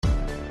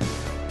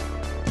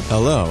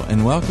Hello,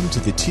 and welcome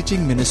to the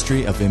teaching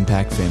ministry of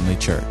Impact Family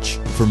Church.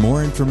 For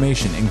more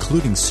information,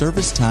 including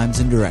service times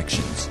and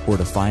directions, or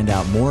to find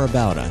out more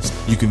about us,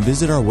 you can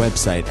visit our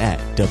website at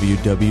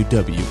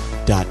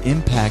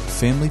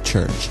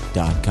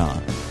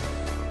www.impactfamilychurch.com.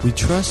 We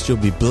trust you'll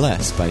be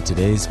blessed by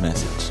today's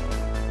message.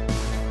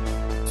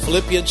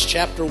 Philippians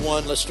chapter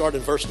 1, let's start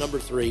in verse number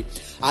 3.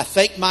 I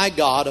thank my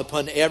God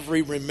upon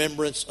every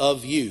remembrance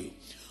of you,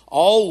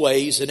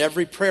 always in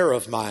every prayer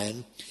of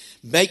mine,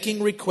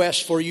 making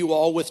request for you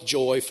all with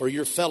joy for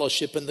your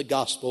fellowship in the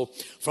gospel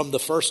from the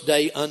first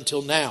day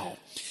until now,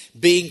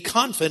 being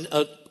confident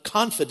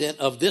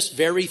of this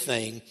very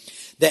thing,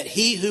 that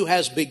he who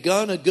has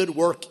begun a good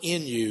work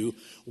in you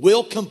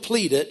will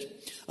complete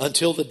it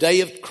until the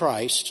day of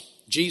Christ,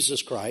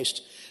 Jesus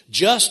Christ,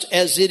 just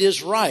as it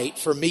is right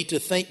for me to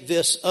think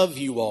this of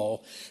you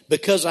all,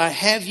 because I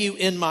have you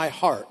in my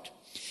heart,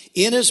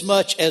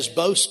 inasmuch as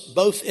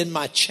both in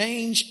my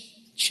chains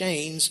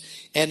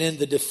and in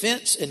the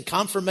defense and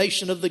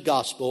confirmation of the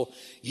gospel,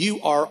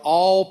 you are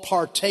all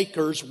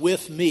partakers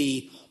with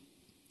me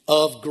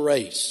of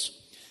grace.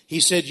 He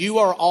said, you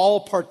are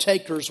all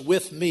partakers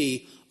with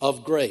me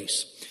of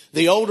grace.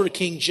 The older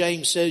King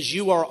James says,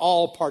 you are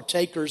all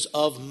partakers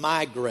of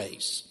my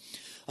grace.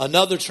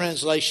 Another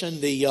translation,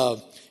 the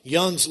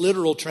Young's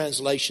literal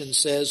translation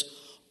says,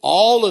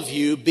 all of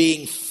you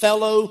being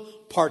fellow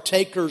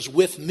partakers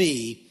with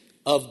me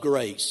of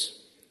grace.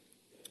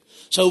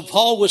 So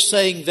Paul was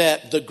saying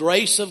that the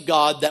grace of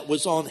God that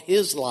was on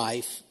his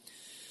life,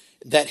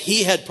 that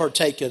he had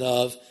partaken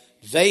of,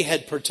 they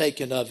had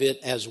partaken of it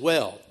as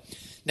well.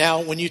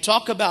 Now, when you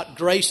talk about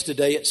grace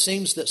today, it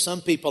seems that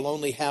some people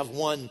only have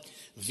one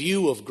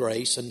view of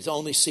grace and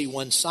only see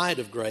one side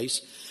of grace.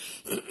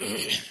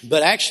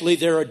 But actually,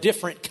 there are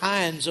different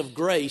kinds of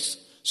grace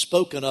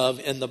spoken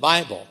of in the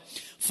Bible.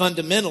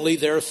 Fundamentally,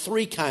 there are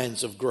three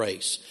kinds of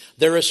grace.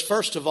 There is,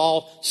 first of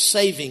all,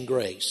 saving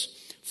grace.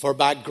 For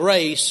by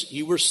grace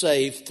you were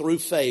saved through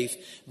faith,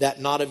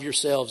 that not of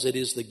yourselves, it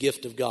is the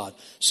gift of God.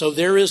 So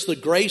there is the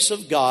grace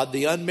of God,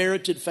 the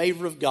unmerited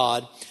favor of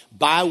God,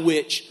 by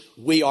which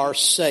we are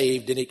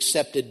saved and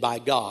accepted by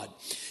God.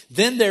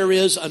 Then there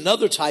is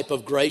another type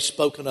of grace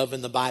spoken of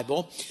in the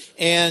Bible,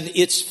 and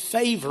it's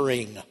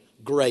favoring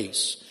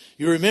grace.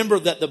 You remember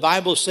that the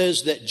Bible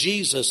says that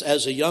Jesus,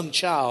 as a young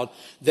child,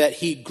 that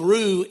he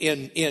grew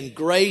in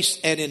grace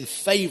and in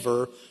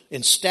favor,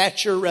 in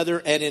stature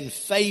rather, and in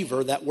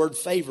favor. That word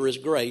favor is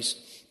grace.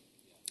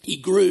 He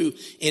grew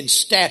in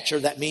stature.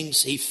 That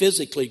means he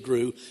physically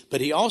grew,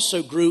 but he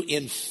also grew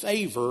in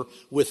favor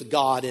with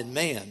God and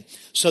man.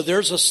 So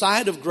there's a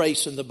side of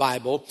grace in the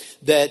Bible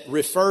that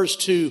refers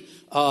to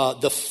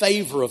the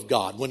favor of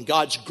God. When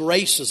God's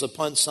grace is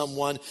upon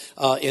someone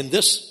in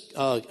this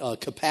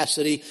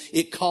capacity,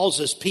 it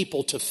causes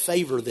people to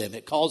favor them.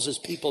 It causes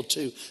people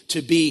to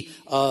be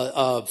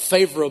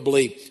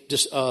favorably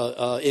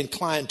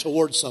inclined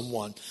towards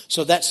someone.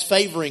 So that's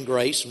favoring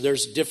grace.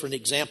 There's different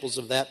examples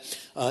of that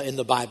in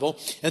the Bible.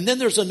 And then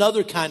there's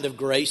another kind of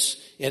grace,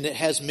 and it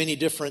has many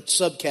different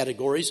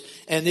subcategories,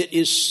 and it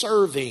is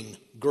serving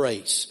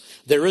grace.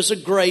 There is a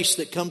grace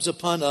that comes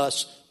upon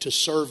us to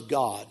serve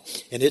God,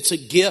 and it's a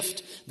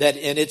gift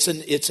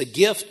it's a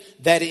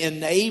gift that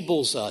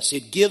enables us.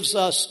 It gives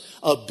us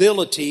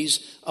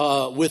abilities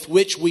with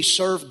which we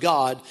serve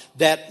God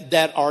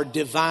that are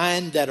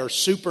divine, that are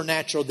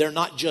supernatural. They're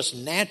not just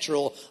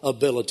natural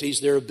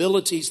abilities. They're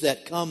abilities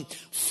that come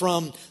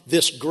from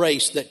this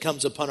grace that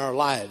comes upon our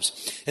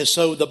lives. And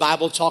so the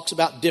Bible talks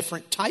about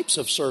different types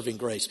of serving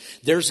grace.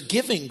 There's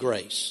giving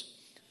grace.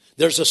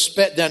 There's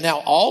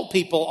now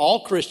all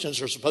Christians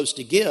are supposed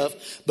to give,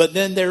 but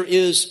then there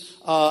is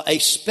a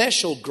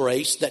special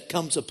grace that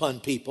comes upon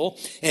people,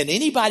 and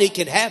anybody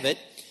can have it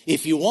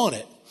if you want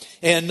it.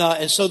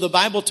 And so the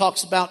Bible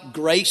talks about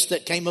grace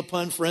that came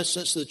upon, for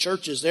instance, the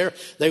churches there.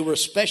 They were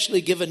especially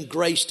given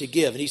grace to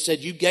give. And he said,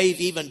 you gave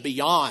even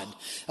beyond,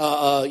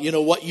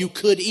 what you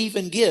could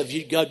even give.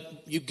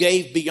 You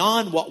gave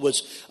beyond what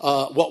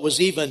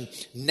was even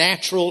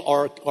natural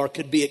or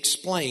could be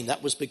explained.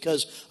 That was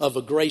because of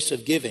a grace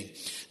of giving.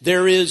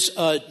 There is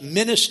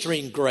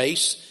ministering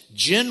grace.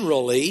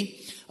 Generally,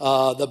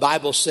 the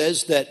Bible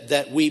says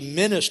that we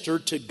minister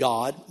to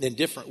God in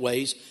different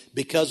ways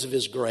because of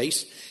his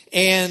grace.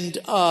 And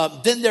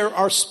then there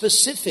are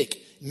specific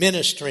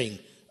ministering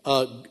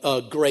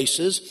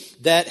graces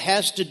that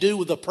has to do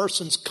with a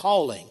person's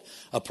calling.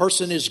 A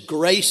person is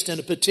graced in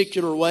a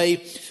particular way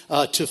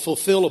to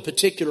fulfill a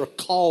particular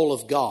call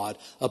of God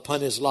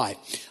upon his life.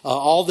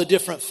 All the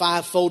different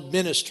fivefold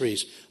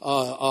ministries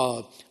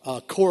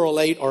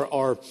correlate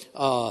or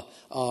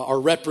are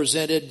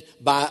represented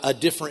by a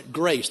different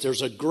grace.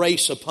 There's a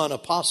grace upon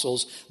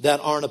apostles that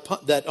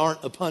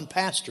aren't upon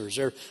pastors.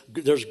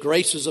 There's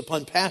graces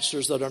upon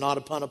pastors that are not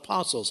upon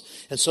apostles.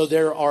 And so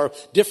there are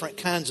different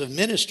kinds of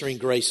ministering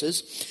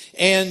graces.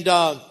 And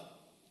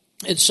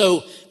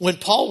so when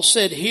Paul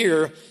said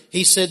here,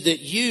 he said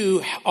that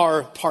you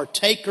are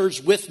partakers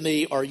with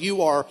me, or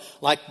you are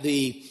like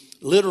the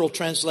literal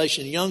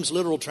translation, Young's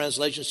literal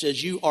translation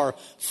says, you are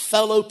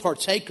fellow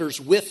partakers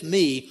with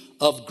me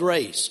of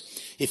grace.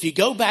 If you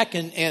go back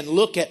and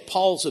look at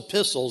Paul's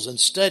epistles and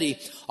study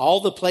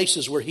all the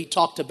places where he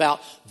talked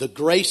about the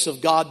grace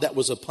of God that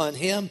was upon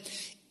him,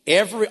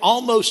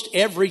 almost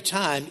every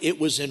time it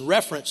was in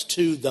reference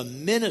to the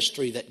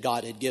ministry that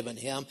God had given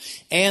him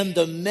and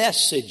the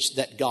message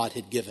that God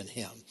had given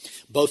him.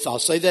 Both, I'll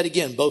say that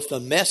again, both the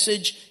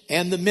message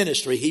and the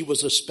ministry. He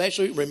was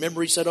especially,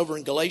 remember he said over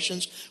in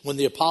Galatians, when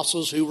the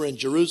apostles who were in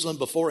Jerusalem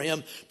before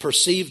him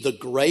perceived the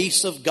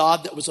grace of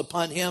God that was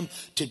upon him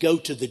to go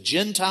to the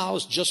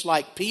Gentiles, just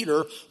like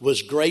Peter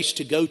was graced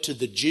to go to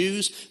the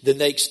Jews, then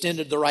they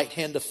extended the right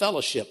hand of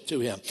fellowship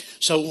to him.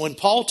 So when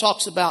Paul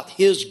talks about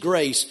his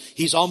grace,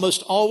 he's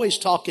almost always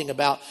talking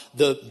about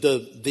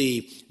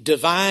the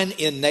divine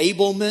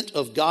enablement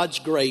of God's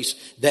grace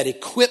that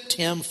equipped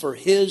him for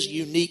his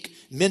unique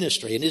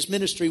ministry. And his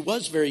ministry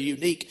was very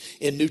unique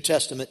in New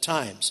Testament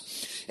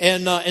times.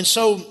 And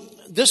so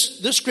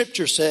this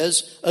scripture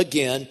says,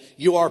 again,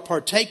 you are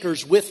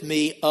partakers with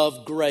me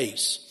of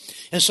grace.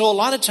 And so a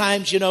lot of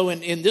times,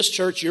 in this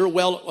church, you're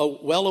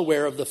well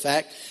aware of the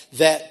fact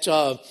that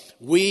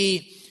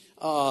we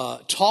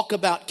talk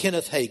about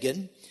Kenneth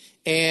Hagin.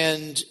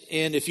 And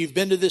if you've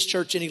been to this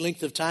church any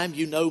length of time,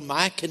 you know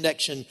my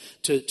connection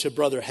to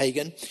Brother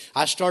Hagin.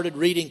 I started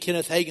reading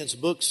Kenneth Hagin's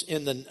books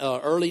in the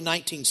early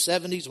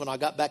 1970s when I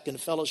got back into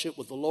fellowship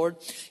with the Lord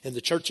in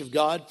the Church of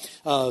God.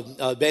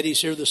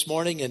 Betty's here this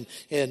morning,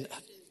 and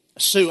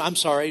Sue, I'm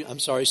sorry,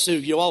 Sue,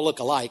 you all look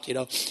alike,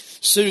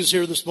 Sue's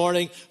here this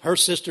morning, her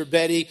sister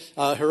Betty,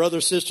 her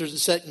other sisters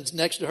sitting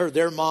next to her,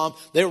 their mom,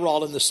 they were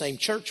all in the same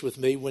church with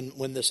me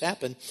when this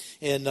happened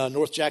in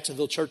North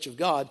Jacksonville Church of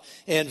God.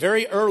 And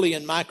very early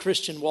in my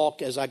Christian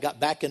walk, as I got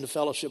back into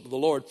fellowship with the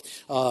Lord,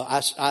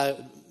 I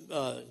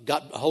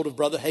got a hold of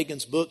Brother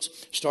Hagin's books,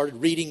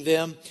 started reading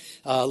them,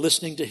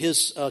 listening to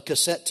his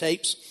cassette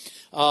tapes.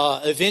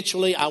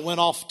 Eventually, I went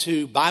off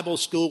to Bible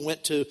school,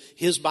 went to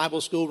his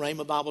Bible school,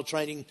 Rhema Bible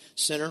Training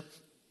Center,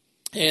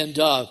 and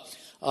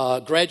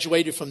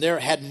graduated from there,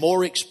 had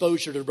more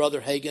exposure to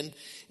Brother Hagin.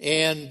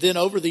 And then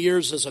over the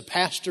years as a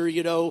pastor,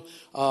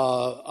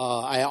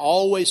 I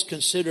always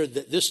considered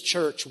that this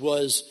church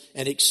was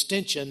an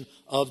extension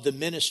of the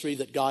ministry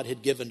that God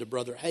had given to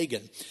Brother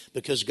Hagin,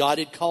 because God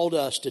had called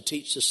us to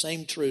teach the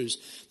same truths,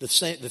 the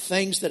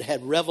things that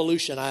had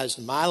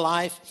revolutionized my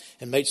life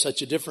and made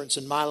such a difference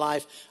in my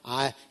life.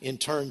 I, in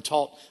turn,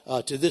 taught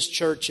to this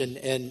church, and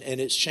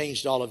it's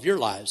changed all of your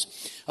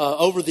lives.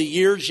 Over the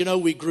years,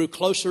 we grew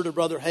closer to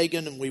Brother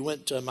Hagin, and we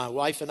went to, my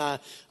wife and I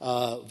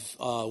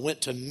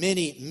went to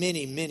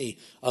many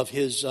of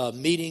his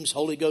meetings,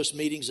 Holy Ghost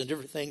meetings and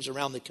different things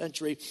around the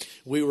country.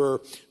 We were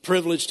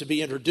privileged to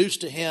be introduced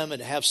to him and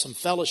to have some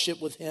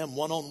fellowship with him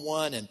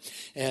one-on-one,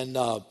 and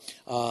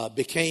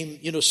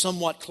became,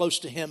 somewhat close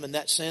to him in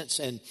that sense.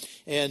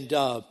 And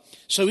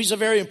so he's a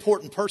very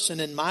important person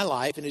in my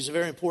life, and he's a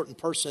very important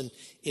person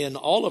in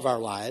all of our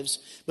lives.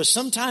 But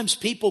sometimes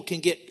people can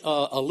get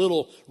a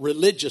little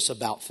religious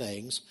about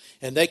things,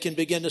 and they can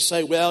begin to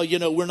say, well,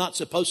 we're not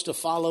supposed to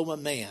follow a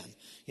man.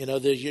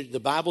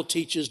 The Bible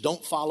teaches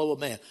don't follow a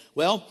man.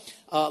 Well,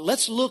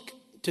 let's look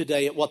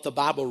today at what the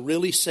Bible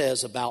really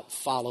says about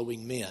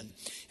following men.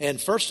 And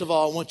first of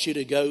all, I want you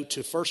to go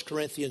to 1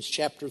 Corinthians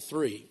chapter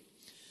 3.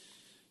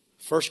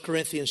 1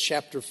 Corinthians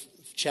chapter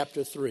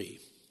 3.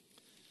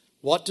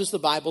 What does the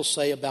Bible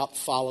say about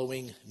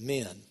following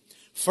men?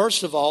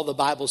 First of all, the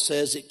Bible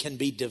says it can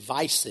be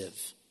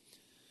divisive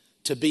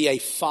to be a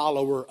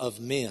follower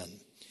of men.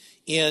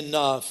 In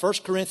 1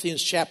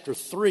 Corinthians chapter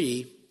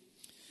 3,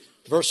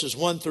 verses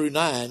 1 through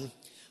 9,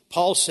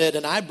 Paul said,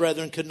 and I,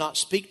 brethren, could not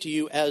speak to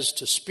you as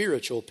to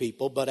spiritual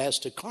people, but as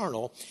to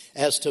carnal,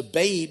 as to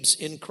babes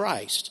in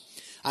Christ.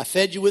 I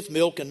fed you with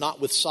milk and not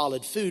with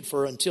solid food,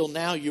 for until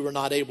now you were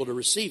not able to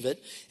receive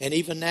it, and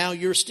even now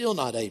you're still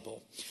not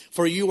able,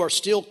 for you are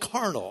still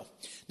carnal.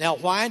 Now,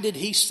 why did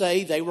he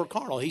say they were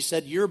carnal? He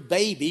said, you're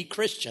baby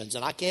Christians,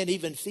 and I can't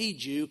even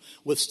feed you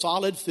with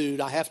solid food.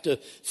 I have to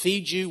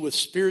feed you with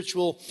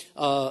spiritual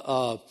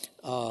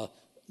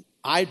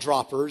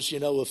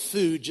eyedroppers, of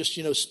food, just,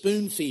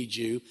 spoon feed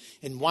you.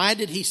 And why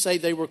did he say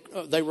they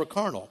were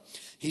carnal?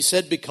 He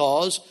said,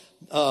 because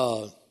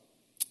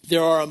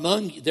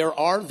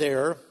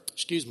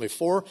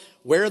for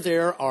where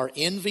there are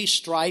envy,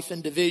 strife,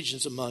 and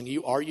divisions among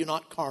you, are you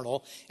not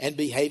carnal and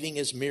behaving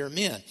as mere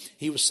men?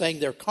 He was saying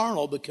they're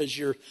carnal because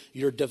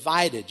you're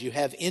divided. You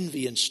have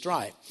envy and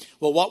strife.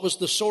 Well, what was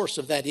the source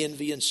of that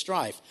envy and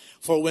strife?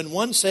 For when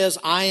one says,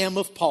 I am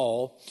of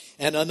Paul,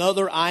 and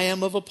another, I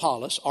am of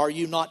Apollos, are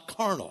you not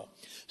carnal?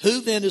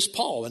 Who then is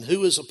Paul and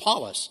who is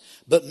Apollos?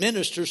 But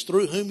ministers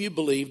through whom you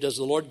believed, as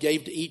the Lord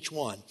gave to each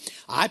one.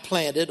 I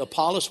planted,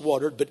 Apollos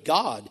watered, but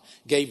God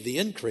gave the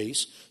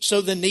increase. So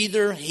then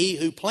neither he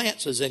who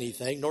plants is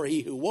anything, nor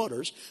he who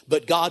waters,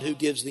 but God who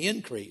gives the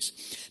increase.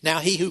 Now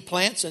he who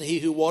plants and he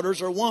who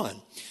waters are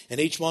one, and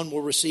each one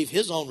will receive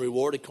his own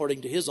reward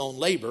according to his own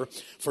labor.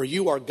 For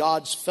you are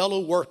God's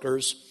fellow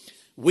workers.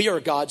 We are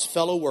God's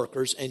fellow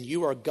workers, and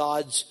you are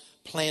God's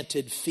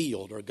planted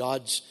field, or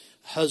God's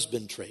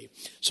husbandry.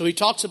 So he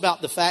talks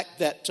about the fact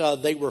that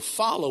they were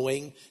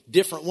following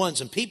different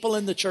ones. And people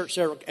in the church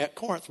there at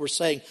Corinth were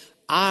saying,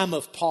 I'm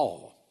of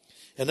Paul.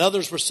 And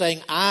others were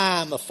saying,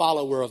 I'm a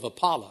follower of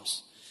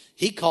Apollos.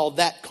 He called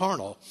that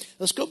carnal.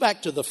 Let's go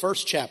back to the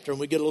first chapter and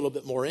we get a little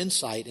bit more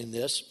insight in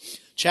this.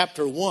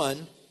 Chapter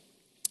 1,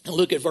 and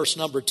look at verse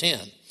number 10.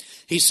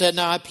 He said,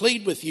 now I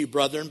plead with you,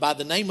 brethren, by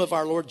the name of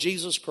our Lord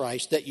Jesus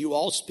Christ, that you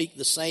all speak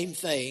the same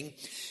thing,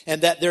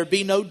 and that there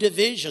be no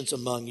divisions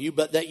among you,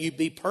 but that you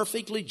be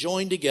perfectly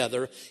joined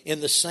together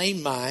in the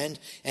same mind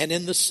and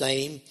in the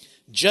same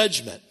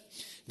judgment.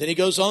 Then he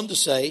goes on to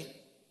say,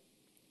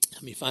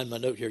 let me find my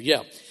note here.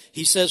 Yeah.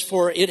 He says,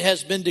 for it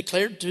has been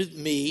declared to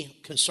me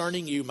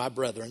concerning you, my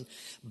brethren,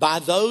 by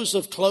those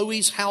of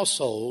Chloe's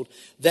household,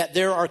 that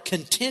there are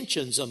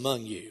contentions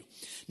among you.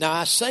 Now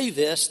I say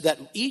this, that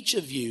each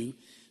of you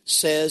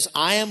says,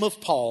 I am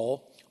of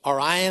Paul, or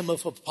I am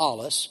of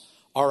Apollos,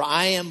 or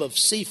I am of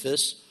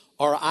Cephas,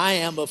 or I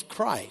am of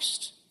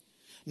Christ.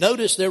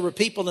 Notice there were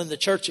people in the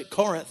church at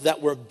Corinth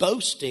that were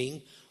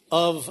boasting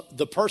of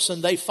the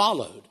person they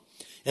followed.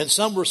 And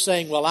some were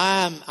saying, well,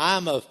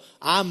 I'm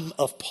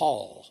of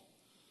Paul.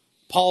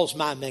 Paul's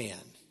my man.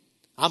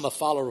 I'm a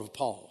follower of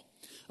Paul.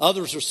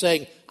 Others are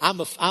saying, I'm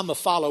a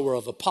follower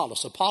of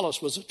Apollos.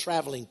 Apollos was a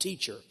traveling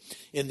teacher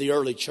in the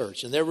early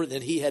church. And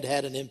he had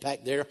an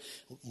impact there.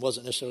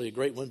 Wasn't necessarily a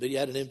great one, but he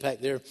had an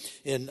impact there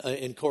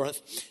in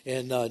Corinth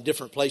and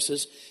different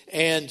places.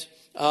 And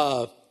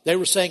they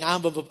were saying,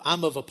 I'm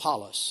of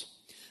Apollos.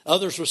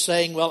 Others were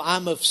saying, well,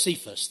 I'm of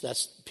Cephas.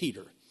 That's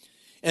Peter.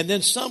 And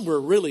then some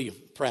were really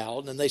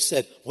proud and they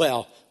said,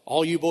 well,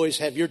 all you boys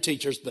have your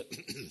teachers, but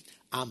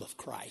I'm of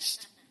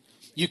Christ.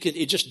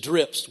 It just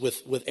drips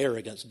with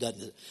arrogance,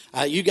 doesn't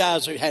it? You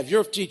guys have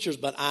your teachers,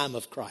 but I'm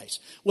of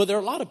Christ. Well, there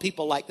are a lot of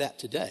people like that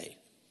today.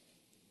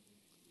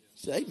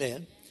 Say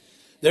amen.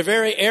 They're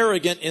very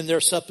arrogant in their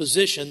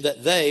supposition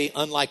that they,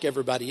 unlike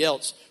everybody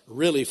else,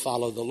 really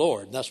follow the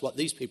Lord. And that's what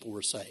these people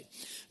were saying.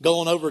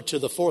 Going over to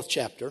the 4th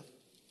chapter.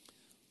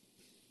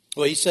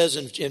 Well, he says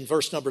in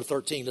verse number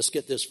 13, let's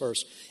get this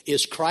verse.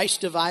 Is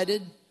Christ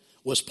divided?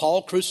 Was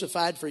Paul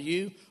crucified for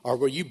you? Or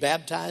were you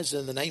baptized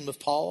in the name of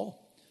Paul?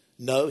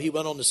 No, he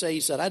went on to say, he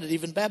said, I didn't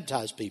even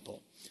baptize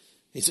people.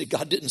 He said,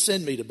 God didn't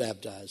send me to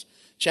baptize.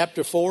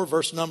 Chapter 4,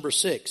 verse number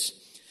 6.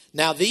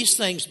 Now these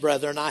things,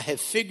 brethren, I have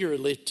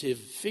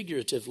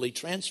figuratively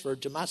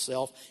transferred to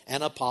myself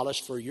and Apollos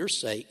for your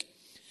sake,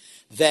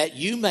 that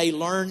you may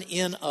learn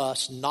in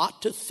us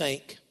not to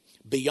think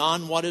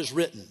beyond what is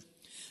written,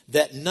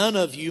 that none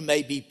of you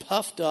may be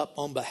puffed up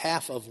on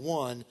behalf of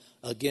one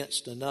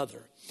against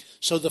another.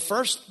 So the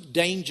first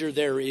danger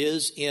there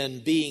is in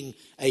being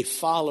a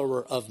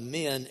follower of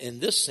men in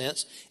this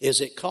sense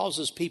is it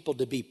causes people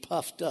to be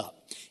puffed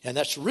up. And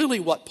that's really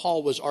what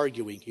Paul was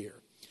arguing here.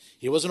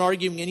 He wasn't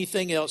arguing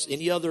anything else,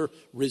 any other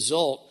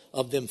result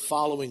of them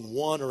following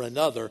one or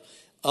another,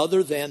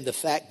 other than the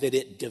fact that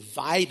it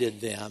divided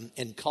them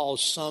and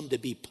caused some to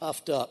be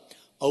puffed up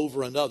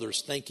over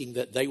others, thinking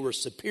that they were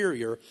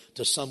superior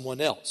to someone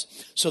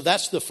else. So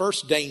that's the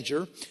first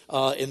danger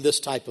in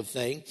this type of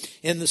thing.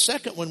 And the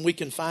second one we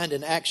can find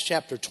in Acts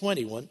chapter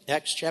 20.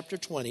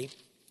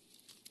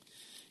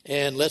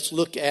 And let's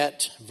look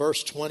at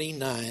verse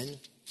 29.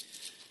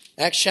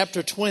 Acts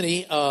chapter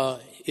 20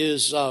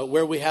 is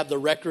where we have the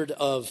record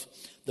of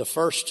the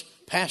first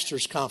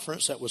pastors'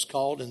 conference that was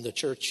called in the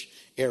church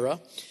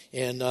era.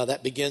 And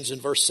that begins in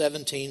verse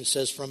 17. It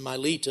says, from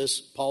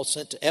Miletus, Paul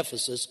sent to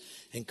Ephesus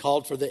and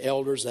called for the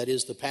elders, that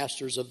is the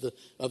pastors of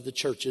the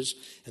churches,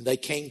 and they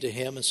came to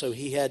him. And so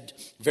he had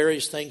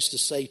various things to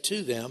say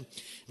to them.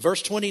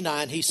 Verse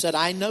 29, he said,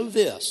 I know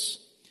this,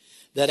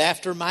 that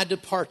after my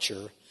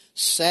departure,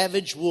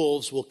 savage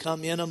wolves will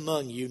come in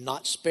among you,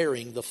 not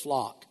sparing the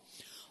flock.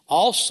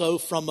 Also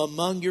from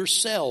among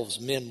yourselves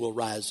men will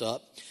rise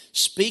up,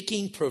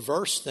 speaking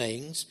perverse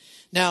things.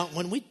 Now,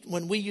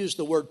 when we use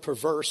the word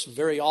perverse,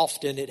 very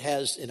often it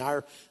has, in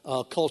our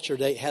culture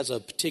today, it has a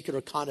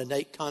particular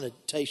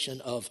connotation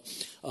of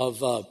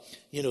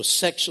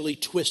sexually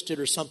twisted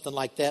or something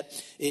like that.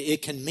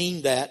 It can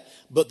mean that,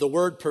 but the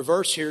word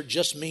perverse here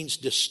just means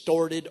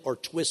distorted or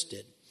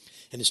twisted.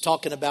 And it's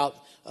talking about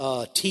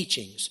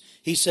teachings.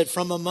 He said,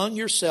 from among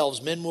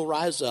yourselves men will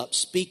rise up,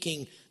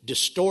 speaking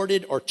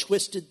distorted or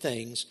twisted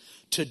things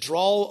to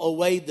draw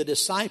away the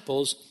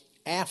disciples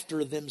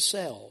after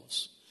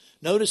themselves.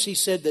 Notice he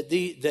said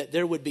that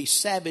there would be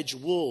savage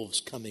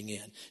wolves coming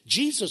in.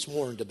 Jesus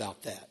warned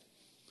about that.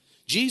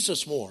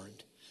 Jesus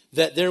warned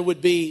that there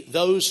would be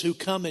those who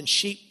come in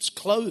sheep's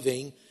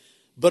clothing,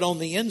 but on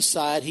the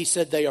inside he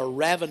said they are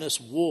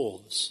ravenous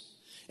wolves.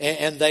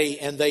 And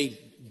they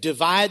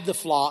divide the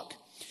flock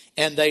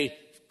and they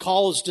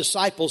cause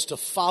disciples to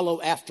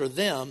follow after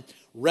them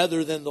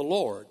rather than the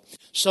Lord.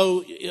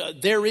 So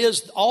there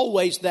is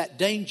always that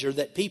danger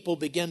that people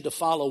begin to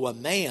follow a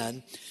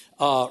man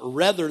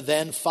rather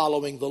than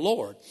following the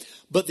Lord.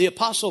 But the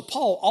Apostle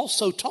Paul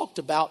also talked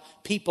about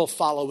people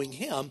following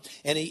him,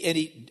 and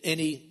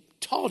he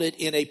taught it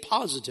in a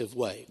positive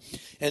way.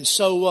 And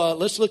so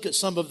let's look at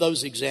some of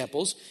those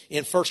examples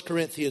in 1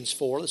 Corinthians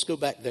 4. Let's go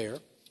back there.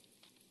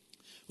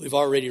 We've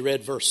already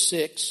read verse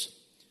 6.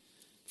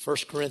 1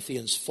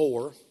 Corinthians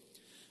 4,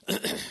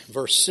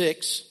 verse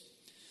 6.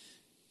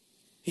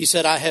 He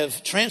said, I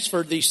have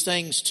transferred these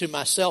things to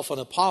myself and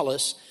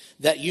Apollos,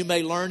 that you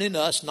may learn in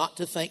us not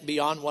to think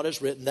beyond what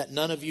is written, that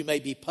none of you may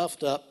be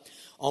puffed up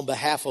on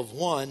behalf of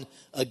one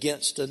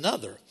against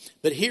another.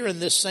 But here in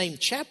this same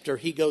chapter,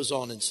 he goes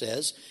on and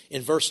says,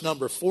 in verse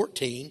number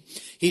 14,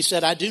 he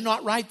said, I do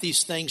not write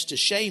these things to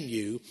shame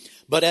you,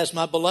 but as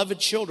my beloved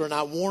children,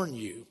 I warn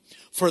you.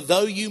 For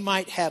though you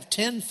might have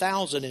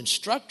 10,000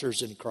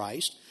 instructors in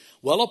Christ,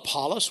 well,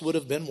 Apollos would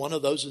have been one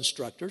of those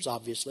instructors,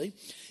 obviously.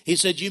 He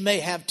said, you may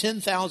have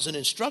 10,000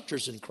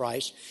 instructors in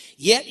Christ,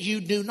 yet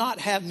you do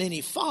not have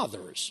many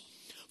fathers.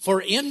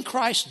 For in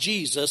Christ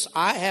Jesus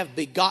I have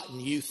begotten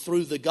you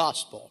through the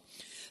gospel.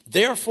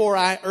 Therefore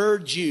I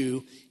urge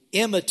you,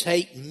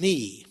 imitate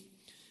me.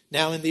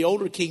 Now in the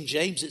older King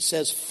James it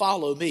says,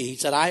 follow me. He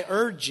said, I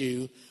urge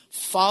you,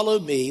 follow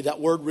me. That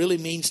word really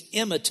means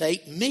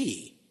imitate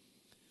me.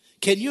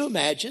 Can you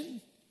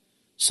imagine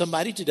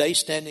somebody today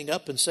standing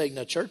up and saying,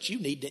 now church, you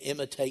need to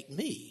imitate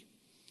me?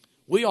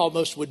 We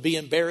almost would be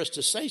embarrassed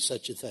to say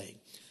such a thing.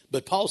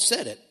 But Paul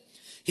said it.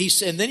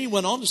 And then he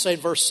went on to say in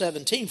verse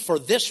 17, for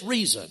this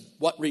reason,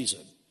 what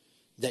reason?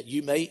 That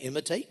you may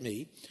imitate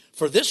me.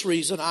 For this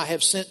reason I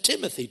have sent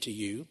Timothy to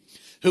you,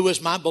 who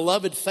is my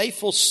beloved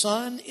faithful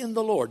son in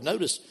the Lord.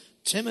 Notice,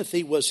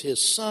 Timothy was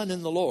his son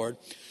in the Lord,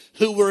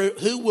 who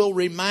will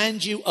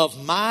remind you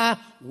of my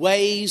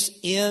ways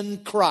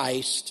in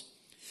Christ,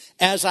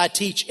 as I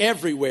teach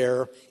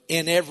everywhere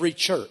in every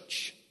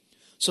church.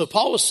 So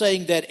Paul was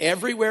saying that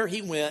everywhere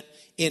he went,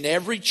 in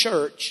every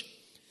church,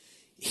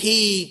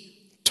 he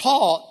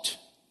taught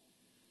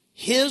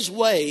his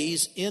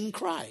ways in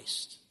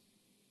Christ.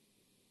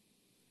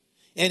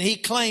 And he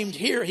claimed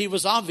here, he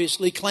was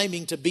obviously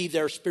claiming to be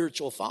their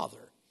spiritual father.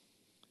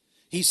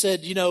 He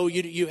said,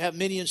 you have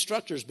many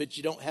instructors, but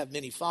you don't have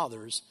many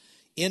fathers.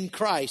 In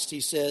Christ, he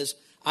says,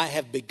 I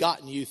have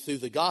begotten you through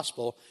the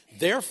gospel.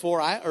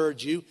 Therefore, I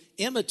urge you,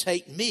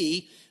 imitate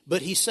me.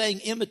 But he's saying,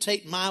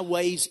 imitate my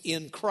ways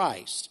in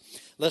Christ.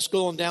 Let's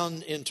go on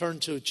down and turn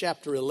to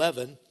chapter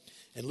 11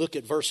 and look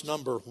at verse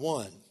number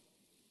 1.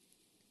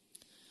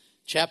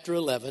 Chapter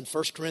 11,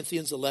 1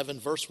 Corinthians 11,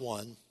 verse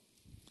 1.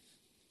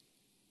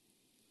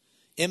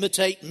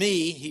 Imitate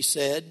me, he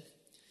said,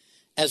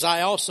 as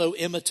I also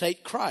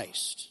imitate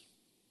Christ.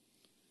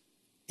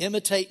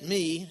 Imitate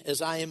me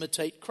as I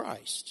imitate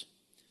Christ.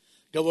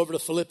 Go over to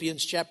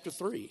Philippians chapter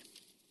 3.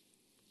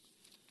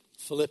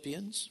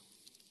 Philippians.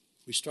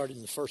 We started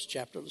in the first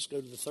chapter. Let's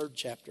go to the third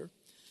chapter.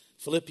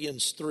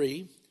 Philippians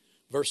 3,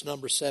 verse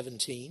number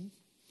 17.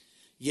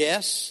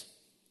 Yes.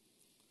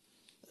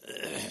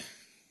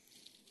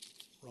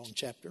 Wrong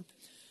chapter.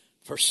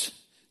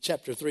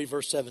 Chapter 3,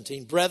 verse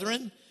 17.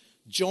 Brethren,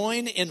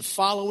 join in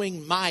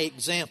following my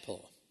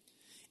example,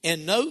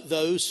 and note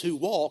those who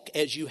walk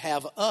as you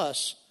have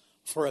us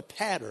for a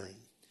pattern.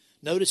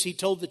 Notice he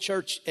told the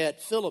church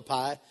at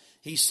Philippi,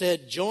 he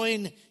said,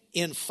 join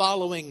in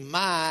following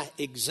my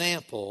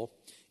example,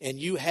 and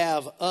you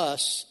have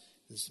us,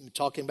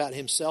 talking about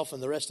himself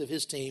and the rest of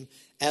his team,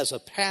 as a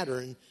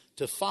pattern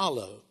to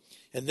follow.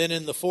 And then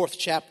in the fourth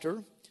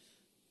chapter,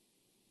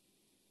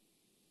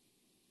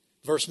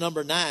 verse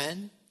number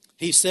 9,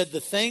 he said, the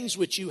things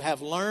which you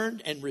have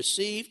learned and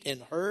received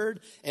and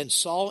heard and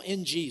saw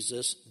in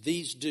Jesus,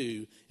 these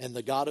do, and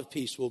the God of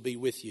peace will be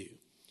with you.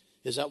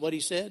 Is that what he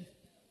said?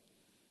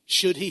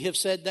 Should he have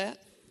said that?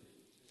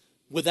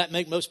 Would that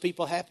make most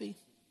people happy?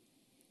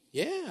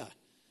 Yeah,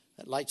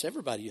 that lights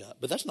everybody up.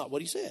 But that's not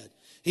what he said.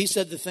 He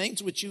said, the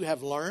things which you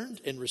have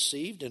learned and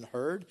received and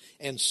heard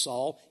and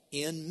saw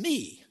in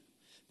me,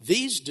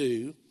 these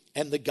do,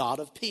 and the God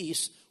of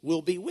peace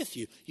will be with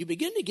you. You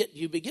begin to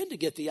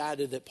get the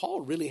idea that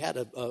Paul really had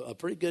a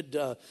pretty good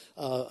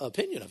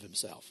opinion of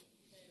himself.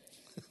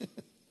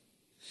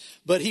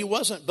 But he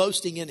wasn't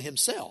boasting in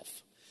himself.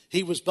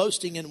 He was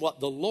boasting in what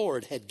the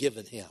Lord had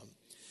given him.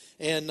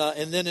 And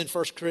then in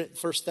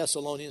First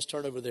Thessalonians,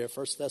 turn over there,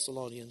 1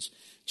 Thessalonians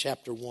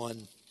chapter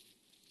 1,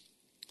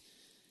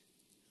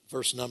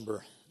 verse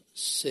number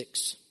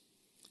 6.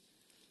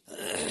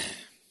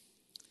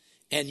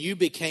 And you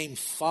became,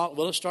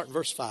 let's start in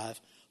verse 5.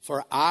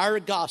 For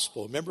our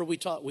gospel, remember we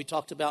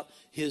talked about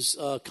his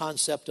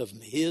concept of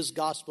his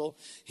gospel.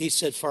 He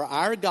said, for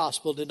our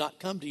gospel did not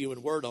come to you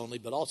in word only,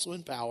 but also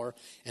in power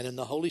and in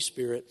the Holy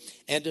Spirit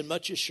and in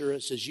much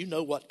assurance, as you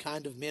know what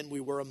kind of men we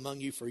were among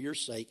you for your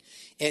sake.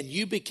 And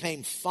you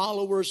became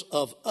followers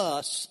of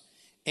us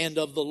and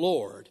of the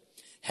Lord,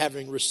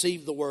 having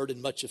received the word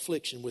in much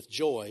affliction with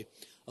joy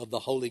of the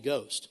Holy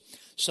Ghost.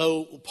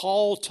 So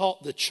Paul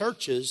taught the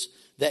churches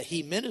that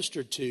he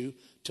ministered to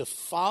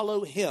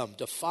follow him,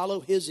 to follow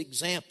his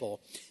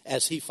example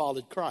as he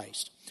followed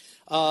Christ.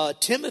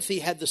 Timothy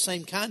had the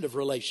same kind of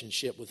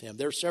relationship with him.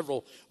 There are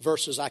several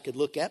verses I could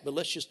look at, but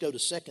let's just go to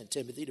 2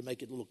 Timothy to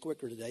make it a little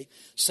quicker today.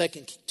 2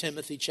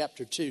 Timothy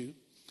chapter 2,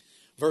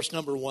 verse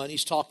number 1,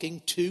 he's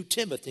talking to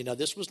Timothy. Now,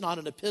 this was not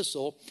an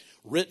epistle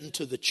written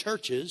to the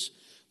churches,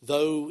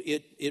 though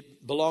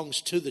it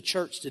belongs to the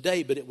church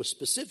today, but it was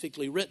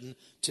specifically written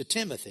to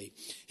Timothy.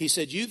 He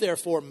said, "You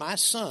therefore, my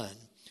son,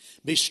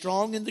 be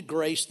strong in the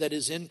grace that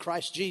is in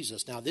Christ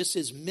Jesus." Now, this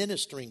is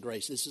ministering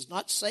grace. This is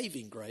not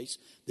saving grace.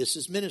 This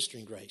is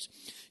ministering grace.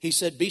 He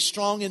said, "Be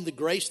strong in the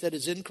grace that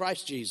is in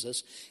Christ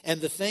Jesus,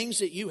 and the things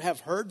that you have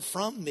heard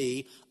from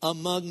me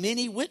among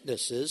many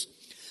witnesses,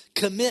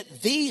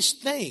 commit these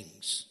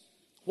things."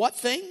 What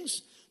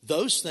things?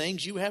 Those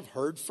things you have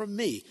heard from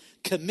me.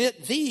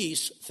 Commit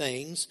these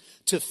things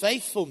to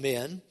faithful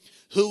men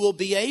who will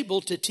be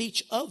able to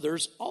teach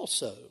others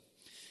also.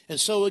 And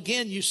so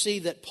again, you see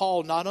that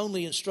Paul not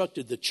only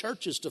instructed the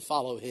churches to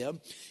follow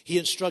him, he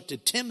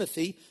instructed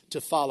Timothy to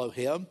follow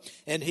him,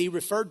 and he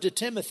referred to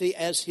Timothy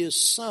as his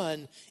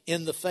son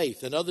in the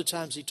faith. And other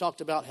times he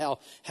talked about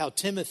how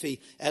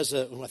Timothy, I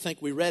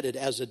think we read it,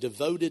 as a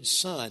devoted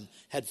son,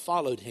 had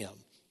followed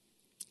him.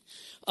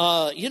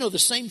 The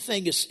same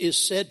thing is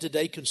said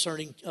today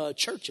concerning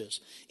churches.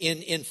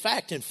 In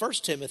fact, in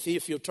 1 Timothy,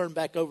 if you'll turn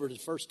back over to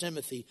 1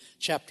 Timothy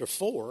chapter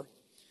 4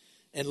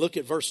 and look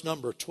at verse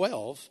number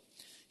 12,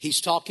 he's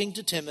talking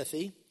to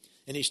Timothy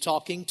and he's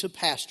talking to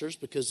pastors,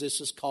 because this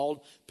is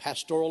called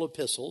pastoral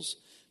epistles.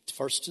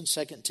 1 and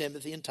 2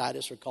 Timothy and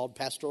Titus are called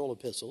pastoral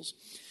epistles.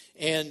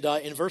 And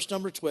in verse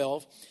number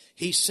 12,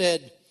 he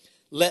said,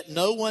 "Let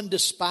no one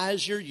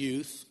despise your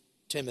youth,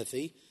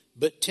 Timothy,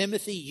 but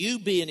Timothy, you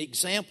be an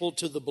example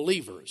to the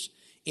believers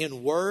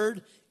in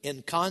word,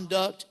 in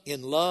conduct,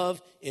 in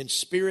love, in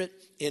spirit,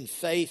 in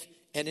faith,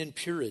 and in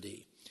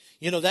purity."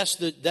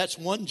 That's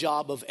one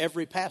job of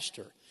every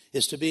pastor,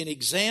 is to be an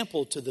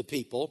example to the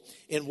people.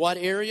 In what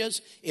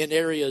areas? In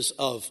areas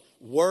of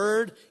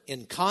word,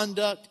 in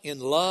conduct, in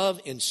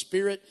love, in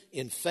spirit,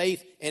 in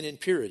faith, and in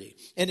purity.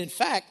 And in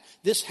fact,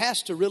 this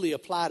has to really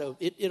apply to,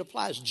 it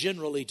applies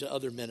generally to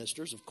other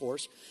ministers, of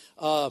course,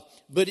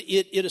 but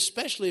it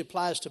especially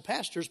applies to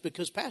pastors,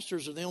 because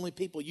pastors are the only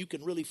people you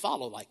can really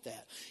follow like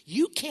that.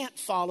 You can't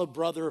follow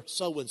brother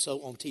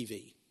so-and-so on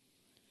TV.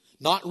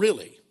 Not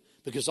really.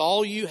 Because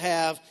all you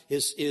have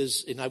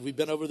is, and we've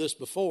been over this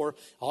before,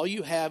 all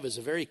you have is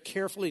a very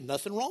carefully,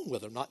 nothing wrong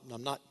with them.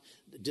 I'm not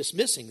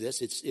dismissing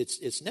this.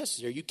 It's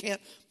necessary. You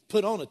can't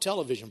put on a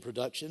television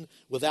production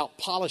without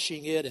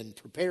polishing it and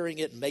preparing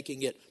it and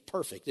making it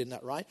perfect. Isn't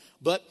that right?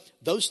 But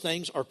those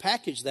things are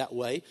packaged that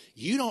way.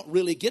 You don't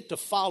really get to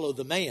follow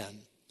the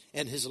man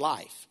and his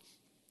life.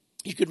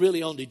 You could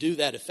really only do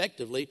that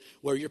effectively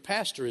where your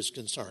pastor is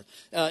concerned.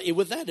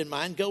 With that in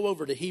mind, go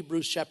over to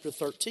Hebrews chapter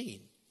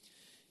 13.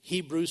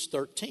 Hebrews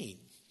 13,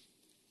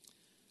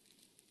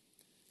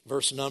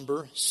 verse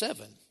number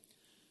 7.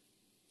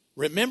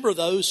 "Remember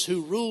those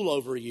who rule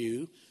over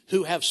you,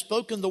 who have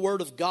spoken the word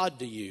of God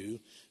to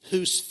you,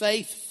 whose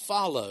faith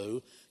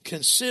follow,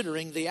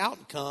 considering the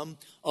outcome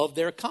of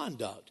their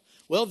conduct."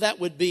 Well, that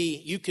would be,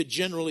 you could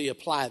generally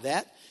apply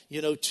that,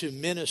 to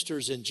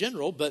ministers in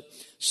general, but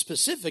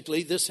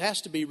specifically this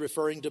has to be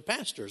referring to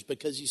pastors,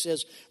 because he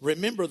says,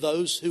 remember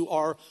those who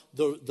are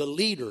the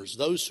leaders,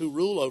 those who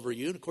rule over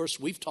you. And of course,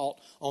 we've taught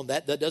on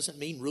that. That doesn't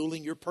mean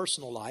ruling your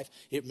personal life.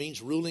 It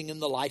means ruling in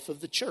the life of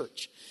the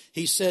church.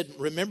 He said,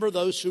 remember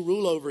those who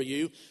rule over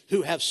you,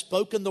 who have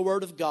spoken the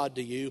word of God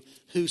to you,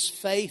 whose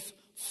faith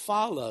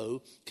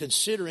follow,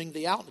 considering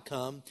the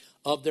outcome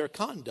of their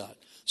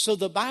conduct. So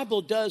the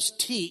Bible does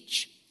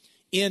teach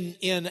in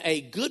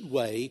a good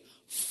way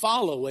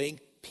following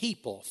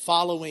people,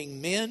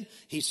 following men.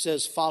 He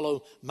says,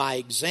 follow my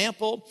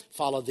example,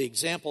 follow the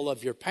example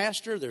of your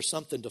pastor. There's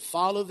something to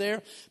follow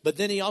there. But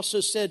then he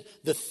also said,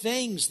 the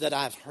things that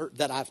I've heard,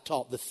 that I've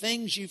taught, the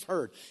things you've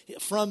heard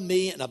from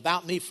me and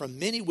about me from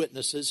many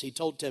witnesses, he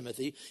told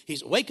Timothy.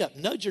 He's, wake up,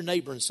 nudge your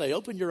neighbor and say,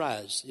 open your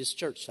eyes. It's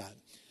church time.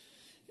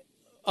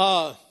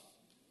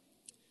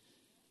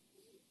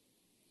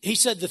 He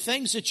said, the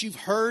things that you've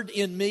heard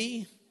in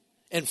me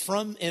and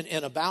from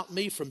and about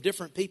me from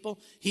different people,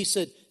 he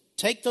said,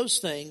 take those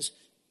things,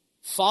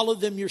 follow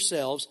them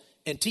yourselves,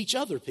 and teach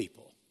other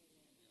people.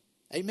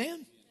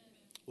 Amen?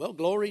 Well,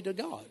 glory to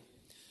God.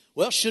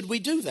 Well, should we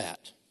do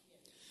that?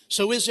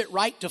 So is it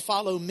right to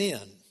follow men?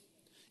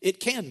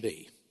 It can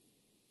be.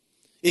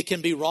 It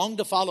can be wrong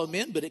to follow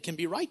men, but it can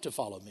be right to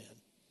follow men.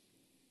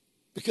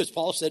 Because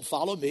Paul said,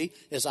 follow me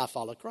as I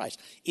follow Christ.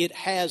 It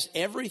has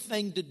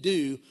everything to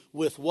do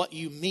with what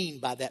you mean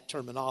by that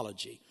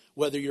terminology.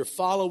 Whether you're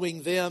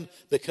following them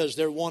because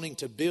they're wanting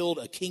to build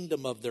a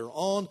kingdom of their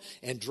own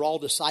and draw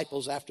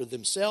disciples after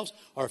themselves,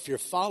 or if you're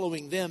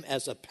following them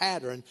as a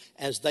pattern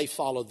as they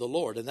follow the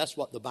Lord. And that's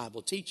what the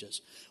Bible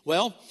teaches.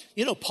 Well,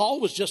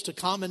 Paul was just a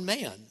common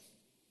man.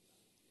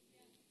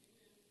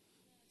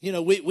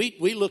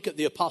 We look at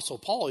the Apostle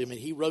Paul. I mean,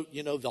 he wrote,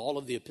 all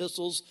of the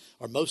epistles,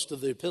 or most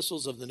of the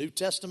epistles of the New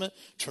Testament.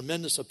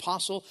 Tremendous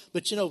apostle.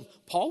 But,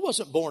 Paul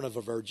wasn't born of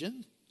a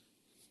virgin.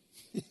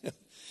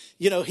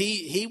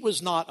 he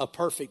was not a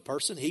perfect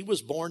person. He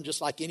was born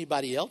just like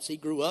anybody else. He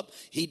grew up.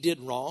 He did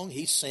wrong.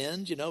 He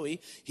sinned.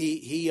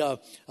 He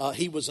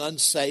was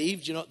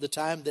unsaved. At the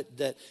time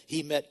that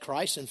he met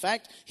Christ. In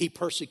fact, he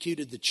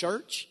persecuted the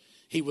church.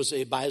 He was,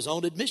 by his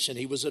own admission,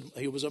 he was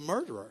a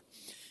murderer.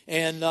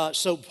 And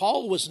so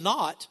Paul was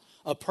not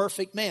a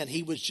perfect man.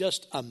 He was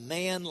just a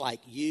man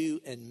like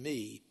you and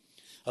me.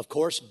 Of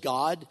course,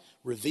 God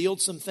revealed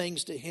some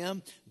things to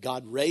him.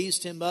 God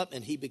raised him up,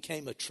 and he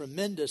became a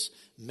tremendous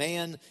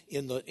man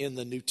in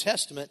the New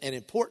Testament, an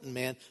important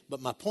man.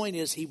 But my point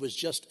is, he was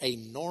just a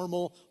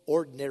normal,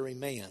 ordinary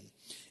man.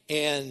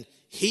 And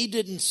he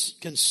didn't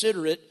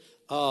consider it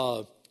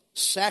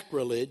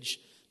sacrilege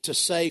to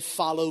say,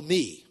 follow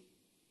me.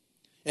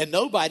 And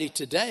nobody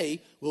today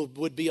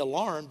would be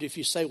alarmed if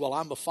you say, well,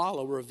 I'm a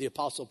follower of the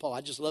Apostle Paul. I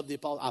just love the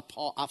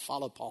Apostle. I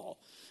follow Paul.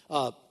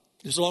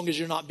 As long as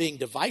you're not being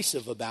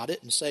divisive about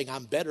it and saying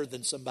I'm better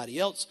than somebody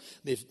else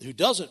who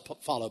doesn't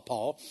follow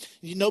Paul,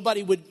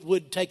 nobody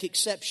would take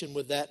exception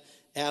with that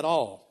at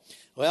all.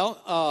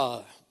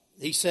 Well,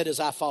 he said, as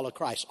I follow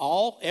Christ.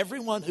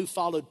 Everyone who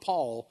followed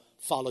Paul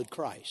followed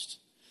Christ,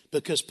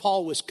 because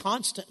Paul was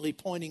constantly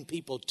pointing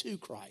people to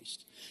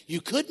Christ.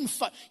 You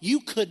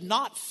could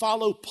not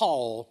follow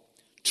Paul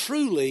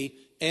truly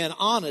and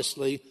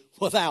honestly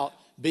without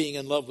being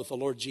in love with the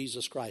Lord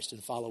Jesus Christ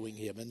and following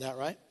him. Isn't that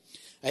right?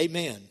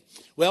 Amen.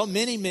 Well,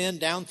 many men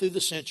down through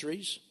the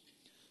centuries,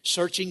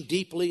 searching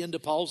deeply into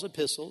Paul's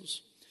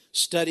epistles,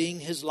 studying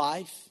his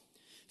life,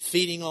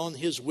 feeding on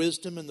his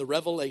wisdom and the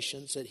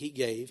revelations that he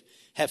gave,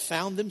 have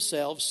found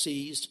themselves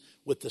seized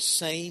with the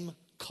same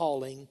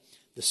calling,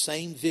 the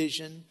same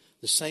vision,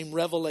 the same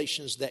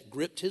revelations that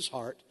gripped his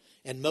heart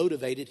and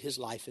motivated his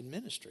life and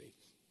ministry.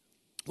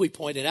 We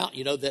pointed out,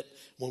 that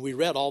when we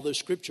read all those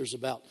scriptures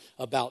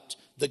about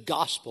the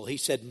gospel, he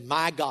said,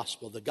 my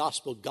gospel, the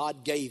gospel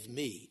God gave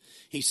me.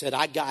 He said,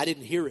 I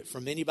didn't hear it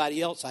from anybody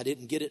else. I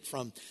didn't get it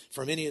from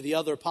any of the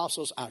other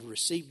apostles. I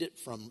received it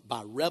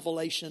by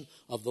revelation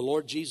of the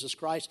Lord Jesus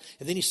Christ.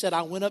 And then he said,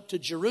 I went up to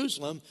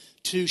Jerusalem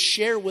to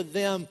share with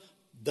them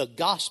the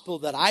gospel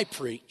that I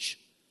preach.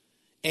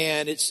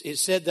 And it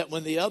said that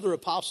when the other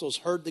apostles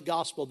heard the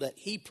gospel that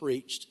he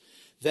preached,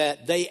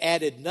 that they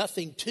added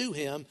nothing to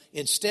him.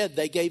 Instead,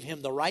 they gave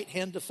him the right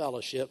hand of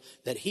fellowship,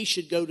 that he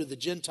should go to the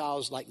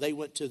Gentiles like they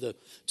went to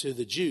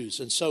the Jews.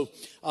 And so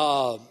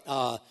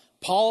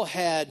Paul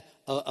had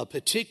a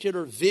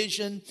particular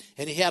vision,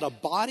 and he had a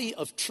body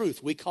of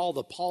truth we call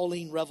the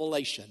Pauline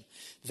revelation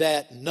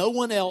that no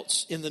one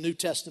else in the New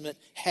Testament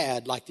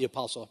had like the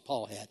Apostle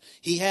Paul had.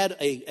 He had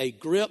a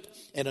grip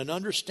and an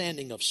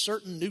understanding of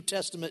certain New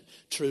Testament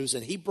truths,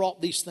 and he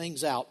brought these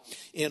things out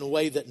in a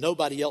way that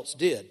nobody else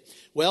did.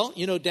 Well,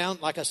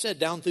 like I said,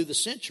 down through the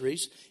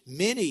centuries,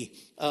 many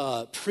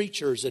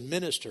preachers and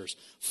ministers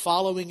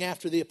following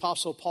after the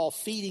Apostle Paul,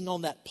 feeding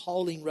on that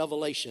Pauline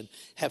revelation,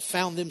 have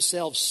found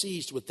themselves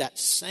seized with that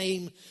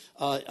same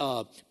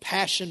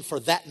passion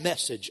for that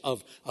message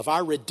of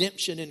our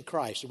redemption in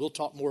Christ. We'll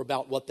talk more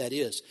about what that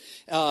is.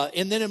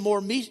 And then in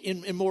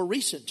more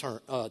recent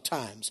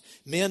times,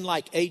 men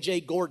like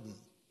A.J. Gordon,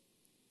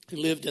 who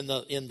lived in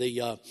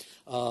the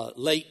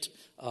late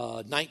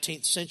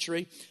 19th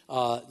century,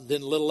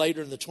 then a little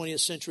later in the 20th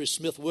century,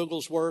 Smith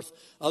Wigglesworth,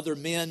 other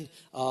men,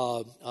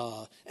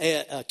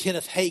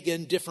 Kenneth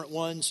Hagin, different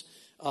ones,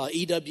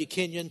 E.W.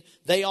 Kenyon,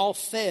 they all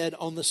fed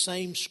on the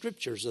same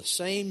scriptures, the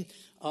same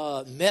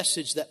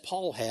message that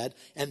Paul had,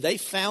 and they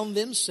found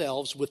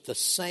themselves with the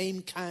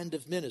same kind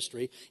of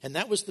ministry, and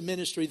that was the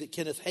ministry that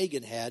Kenneth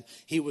Hagin had.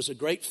 He was a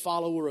great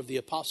follower of the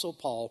Apostle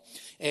Paul,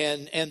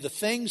 and the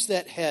things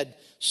that had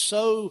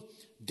so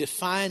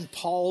defined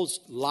Paul's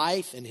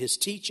life and his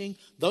teaching,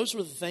 those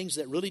were the things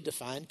that really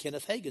defined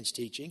Kenneth Hagin's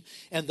teaching,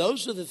 and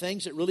those are the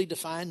things that really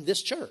define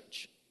this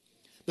church,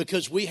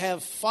 because we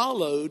have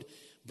followed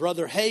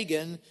Brother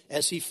Hagin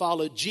as he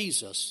followed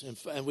Jesus,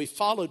 and we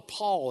followed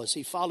Paul as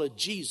he followed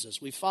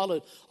Jesus. We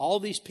followed all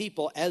these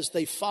people as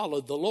they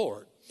followed the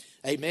Lord.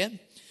 Amen.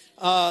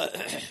 Go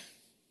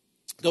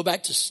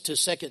back to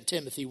 2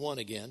 Timothy 1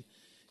 again.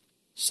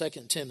 2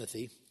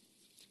 Timothy.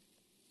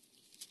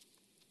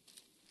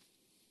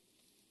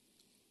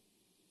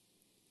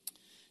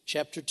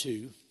 Chapter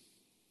 2.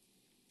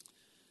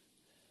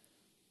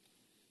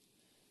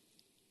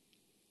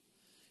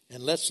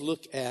 And let's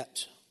look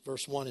at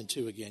verse 1 and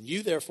 2 again.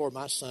 You therefore,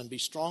 my son, be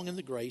strong in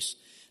the grace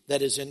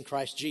that is in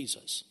Christ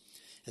Jesus.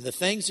 And the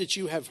things that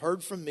you have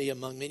heard from me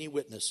among many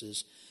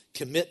witnesses,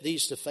 commit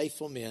these to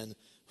faithful men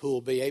who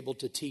will be able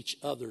to teach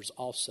others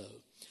also.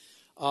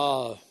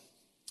 I'm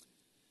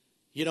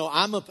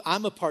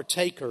a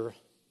partaker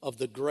of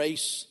the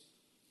grace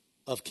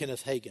of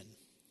Kenneth Hagin.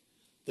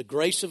 The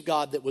grace of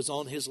God that was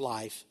on his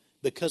life,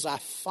 because I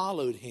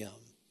followed him.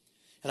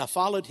 And I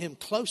followed him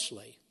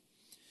closely.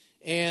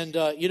 And,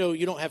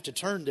 you don't have to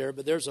turn there,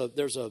 but there's a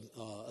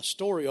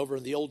story over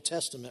in the Old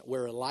Testament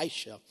where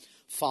Elisha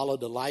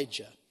followed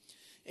Elijah.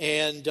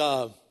 And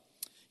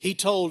he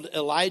told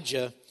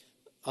Elisha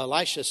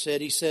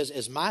says,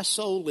 as my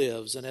soul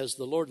lives and as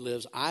the Lord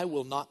lives, I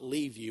will not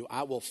leave you,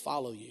 I will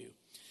follow you.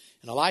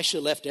 And Elisha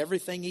left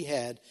everything he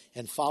had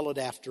and followed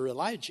after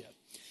Elijah.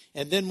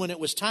 And then when it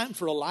was time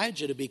for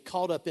Elijah to be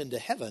caught up into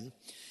heaven,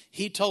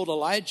 he told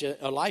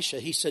Elisha,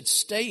 he said,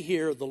 "Stay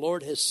here, the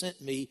Lord has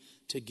sent me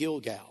to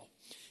Gilgal."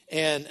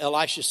 And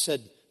Elisha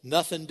said,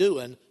 "Nothing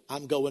doing,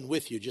 I'm going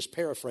with you," just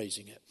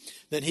paraphrasing it.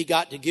 Then he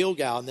got to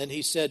Gilgal, and then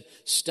he said,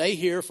 "Stay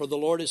here, for the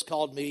Lord has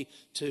called me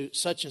to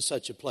such and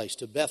such a place,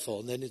 to Bethel,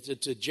 and then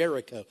to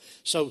Jericho."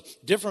 So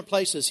different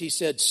places he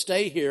said,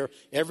 "Stay here."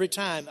 Every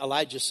time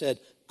Elijah said,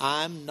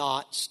 "I'm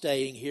not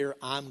staying here,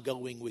 I'm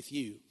going with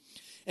you."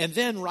 And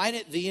then right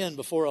at the end,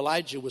 before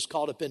Elijah was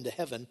caught up into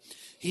heaven,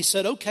 he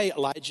said, "Okay,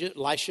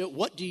 Elisha,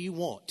 what do you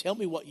want? Tell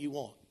me what you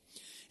want."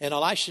 And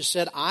Elisha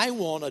said, "I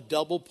want a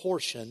double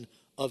portion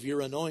of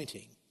your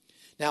anointing."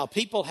 Now,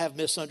 people have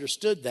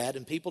misunderstood that,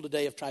 and people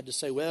today have tried to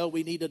say, well,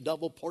 we need a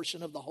double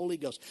portion of the Holy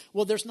Ghost.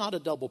 Well, there's not a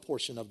double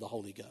portion of the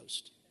Holy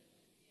Ghost.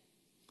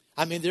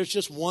 I mean, there's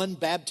just one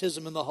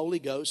baptism in the Holy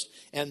Ghost,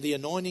 and the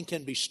anointing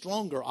can be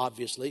stronger,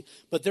 obviously,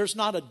 but there's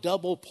not a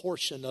double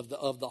portion of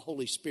the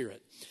Holy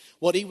Spirit.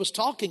 What he was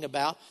talking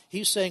about,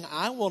 he's saying,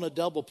 I want a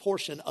double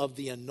portion of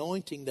the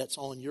anointing that's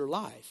on your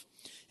life.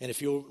 And if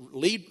you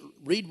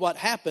read what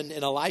happened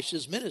in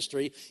Elisha's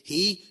ministry,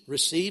 he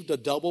received a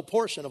double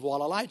portion of what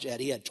Elijah had.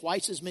 He had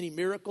twice as many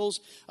miracles.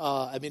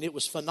 It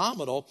was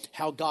phenomenal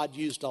how God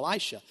used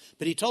Elisha.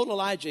 But he told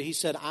Elijah, he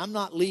said, "I'm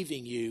not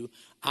leaving you.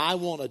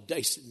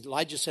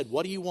 Elijah said,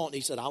 "What do you want?"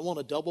 He said, "I want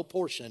a double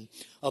portion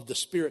of the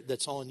Spirit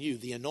that's on you,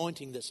 the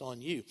anointing that's on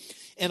you."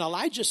 And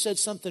Elijah said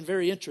something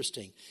very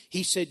interesting.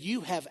 He said,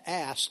 "You have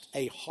asked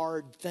a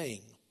hard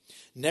thing.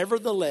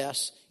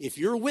 Nevertheless, if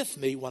you're with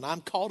me when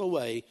I'm called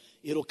away,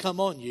 it'll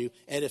come on you.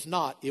 And if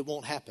not, it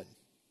won't happen."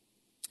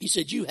 He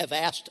said, "You have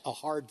asked a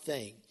hard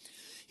thing."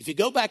 If you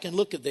go back and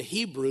look at the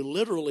Hebrew,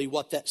 literally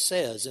what that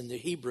says in the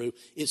Hebrew,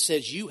 it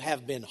says, "You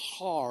have been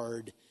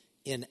hard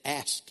in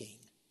asking."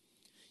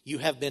 You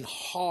have been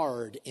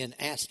hard in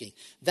asking.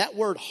 That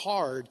word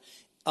hard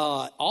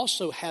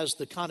also has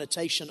the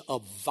connotation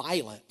of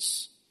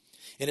violence.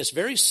 And it's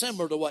very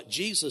similar to what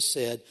Jesus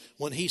said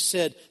when he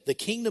said, "The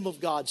kingdom of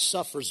God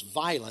suffers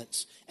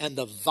violence, and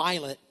the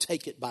violent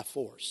take it by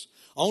force."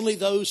 Only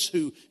those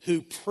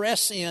who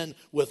press in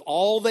with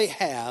all they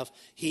have,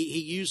 he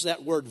used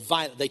that word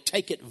violent, they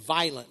take it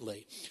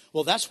violently.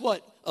 Well, that's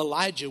what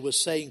Elijah was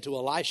saying to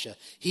Elisha.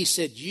 He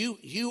said,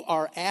 you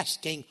are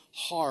asking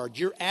hard.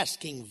 You're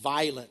asking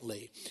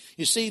violently.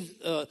 You see,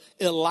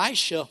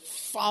 Elisha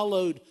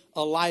followed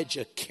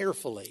Elijah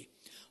carefully,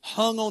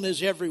 hung on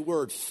his every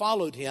word,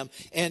 followed him,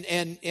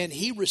 and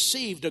he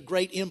received a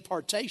great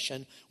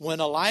impartation. When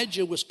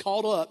Elijah was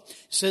caught up, it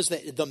says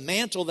that the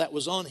mantle that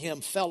was on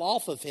him fell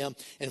off of him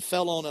and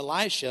fell on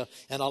Elisha,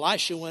 and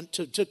Elisha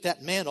took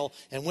that mantle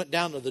and went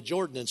down to the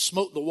Jordan and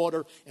smote the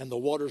water, and the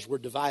waters were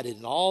divided.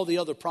 And all the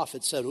other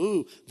prophets said,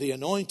 "Ooh, the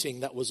anointing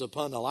that was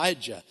upon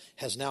Elijah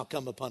has now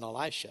come upon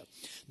Elisha."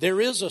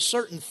 There is a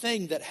certain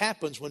thing that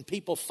happens when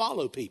people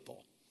follow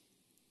people.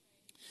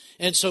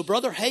 And so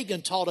Brother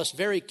Hagin taught us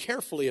very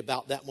carefully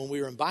about that when we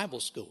were in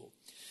Bible school.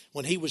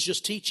 When he was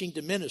just teaching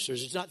to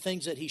ministers, it's not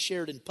things that he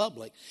shared in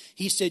public.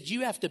 He said,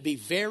 you have to be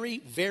very,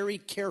 very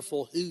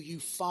careful who you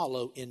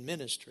follow in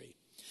ministry.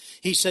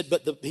 He said,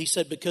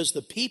 because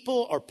the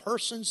people or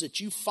persons that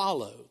you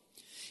follow,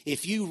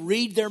 if you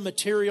read their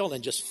material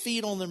and just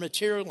feed on their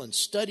material and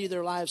study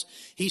their lives,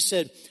 he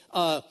said,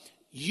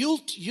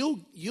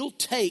 you'll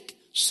take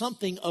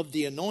something of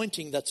the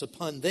anointing that's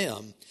upon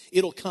them,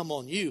 it'll come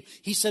on you.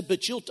 He said,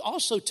 but you'll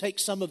also take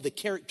some of the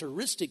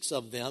characteristics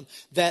of them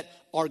that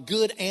are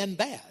good and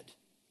bad.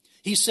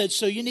 He said,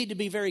 so you need to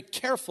be very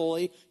careful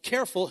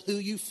who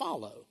you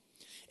follow.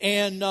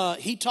 And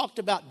he talked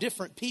about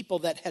different people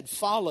that had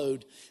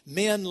followed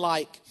men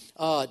like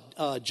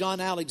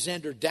John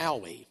Alexander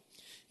Dowie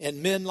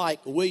and men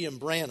like William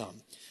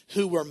Branham,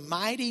 who were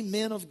mighty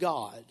men of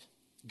God.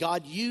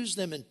 God used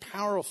them in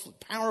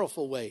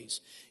powerful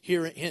ways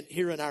here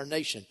in our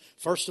nation.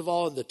 First of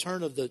all, in the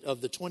turn of the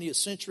 20th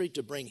century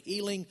to bring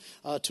healing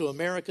to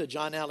America,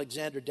 John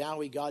Alexander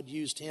Dowie, God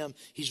used him.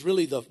 He's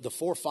really the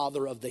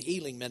forefather of the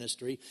healing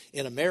ministry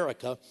in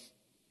America.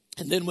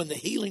 And then when the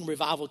healing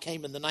revival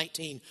came in the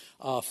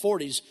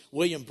 1940s,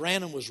 William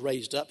Branham was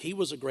raised up. He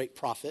was a great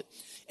prophet.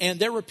 And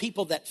there were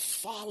people that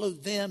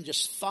followed them,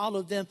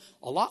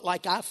 a lot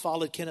like I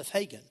followed Kenneth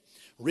Hagin.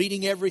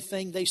 Reading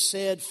everything they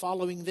said,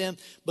 following them.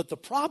 But the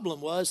problem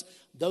was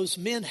those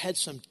men had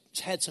some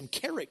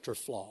character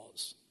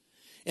flaws.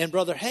 And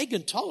Brother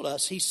Hagin told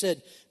us, he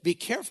said, be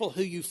careful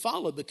who you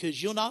follow,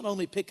 because you'll not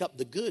only pick up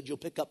the good, you'll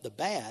pick up the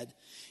bad.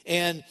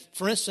 And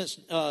for instance,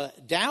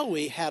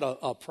 Dowie had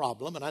a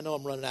problem, and I know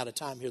I'm running out of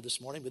time here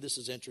this morning, but this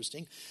is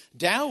interesting.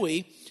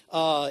 Dowie,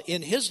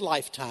 in his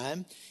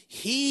lifetime,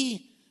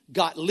 he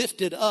got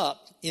lifted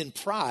up in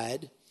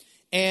pride,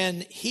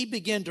 and he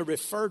began to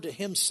refer to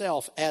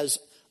himself as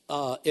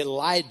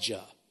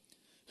Elijah,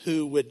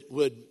 who would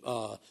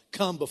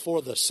come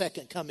before the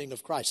second coming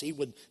of Christ. He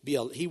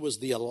was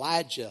the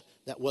Elijah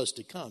that was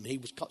to come. He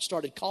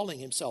started calling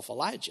himself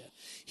Elijah.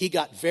 He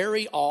got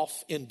very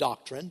off in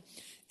doctrine,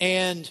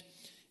 and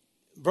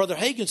Brother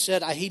Hagin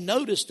said he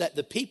noticed that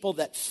the people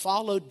that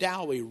followed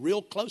Dowie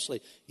real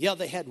closely, yeah,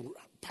 they had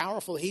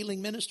powerful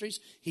healing ministries.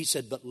 He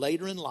said, but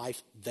later in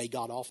life, they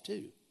got off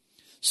too.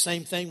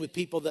 Same thing with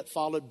people that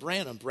followed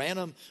Branham.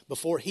 Branham,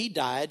 before he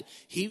died,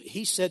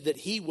 he said that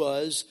he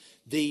was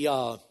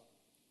the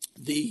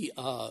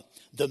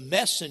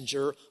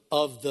messenger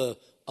of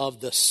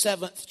the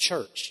seventh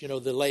church,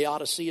 the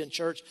Laodicean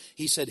church.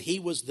 He said he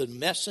was the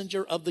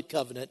messenger of the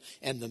covenant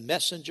and the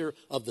messenger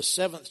of the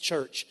seventh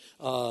church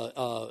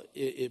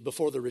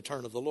before the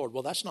return of the Lord.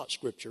 Well, that's not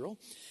scriptural.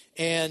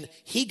 And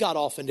he got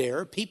off into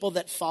error. People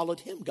that followed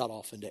him got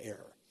off into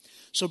error.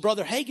 So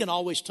Brother Hagin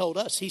always told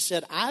us, he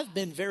said, I've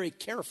been very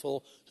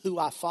careful who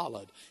I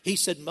followed. He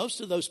said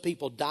most of those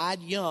people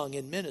died young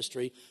in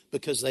ministry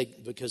because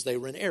they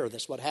were in error.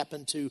 That's what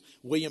happened to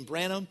William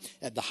Branham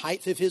at the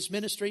height of his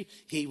ministry.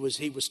 He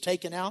was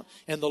taken out,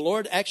 and the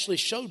Lord actually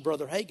showed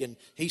Brother Hagin.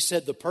 He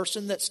said the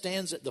person that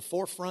stands at the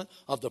forefront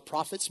of the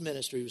prophet's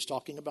ministry, he was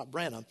talking about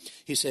Branham,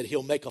 he said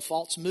he'll make a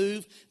false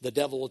move, the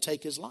devil will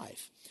take his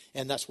life.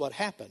 And that's what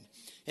happened.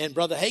 And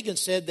Brother Hagin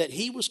said that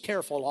he was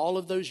careful all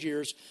of those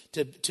years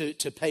to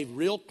pay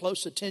real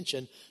close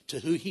attention to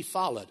who he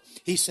followed.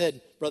 He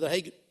said, Brother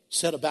Hagin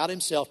said about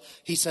himself,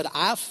 he said,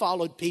 I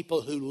followed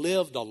people who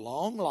lived a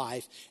long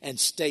life and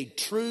stayed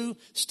true,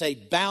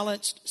 stayed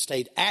balanced,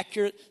 stayed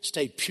accurate,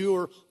 stayed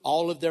pure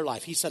all of their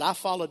life. He said, I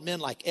followed men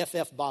like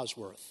F.F.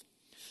 Bosworth,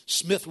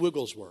 Smith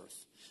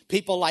Wigglesworth,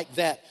 people like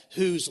that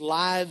whose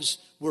lives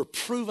were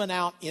proven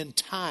out in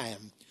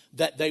time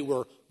that they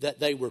were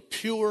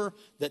pure,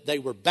 that they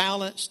were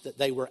balanced, that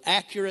they were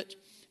accurate.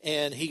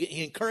 And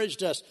he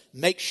encouraged us,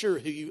 make sure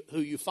who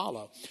you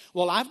follow.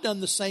 Well, I've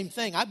done the same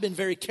thing. I've been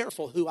very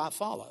careful who I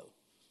follow.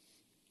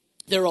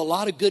 There are a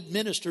lot of good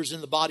ministers in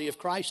the body of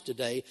Christ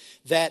today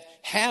that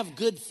have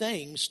good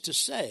things to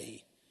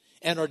say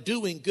and are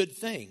doing good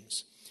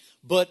things.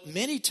 But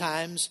many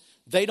times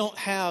they don't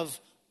have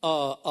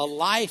a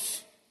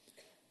life,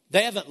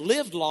 they haven't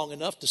lived long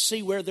enough to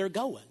see where they're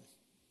going.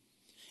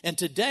 And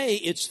today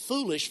it's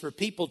foolish for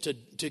people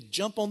to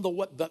jump on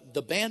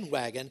the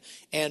bandwagon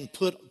and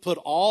put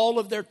all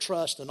of their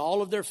trust and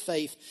all of their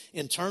faith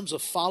in terms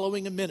of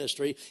following a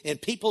ministry in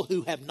people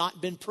who have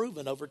not been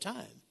proven over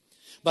time.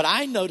 But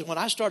I know that when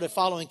I started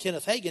following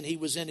Kenneth Hagin, he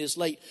was in his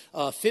late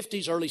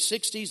 50s, early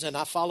 60s, and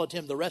I followed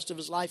him the rest of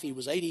his life. He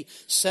was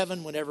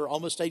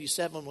almost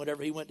 87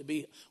 whenever he went to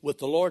be with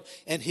the Lord.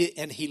 And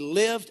he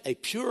lived a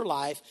pure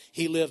life.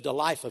 He lived a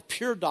life of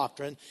pure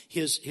doctrine.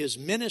 His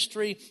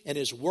ministry and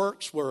his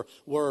works were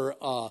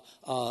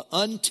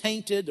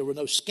untainted. There were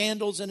no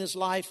scandals in his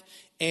life.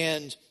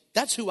 And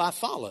that's who I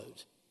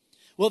followed.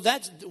 Well,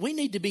 we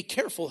need to be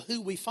careful who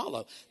we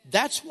follow.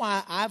 That's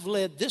why I've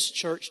led this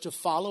church to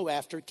follow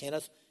after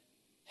Kenneth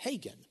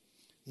Hagin.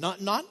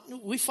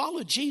 We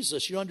follow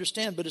Jesus, you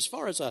understand, but as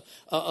far as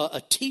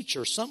a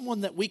teacher,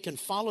 someone that we can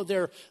follow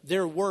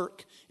their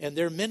work and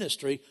their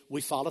ministry,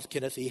 we follow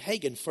Kenneth E.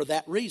 Hagin for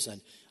that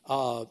reason.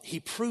 He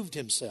proved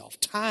himself.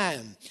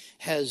 Time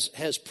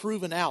has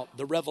proven out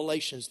the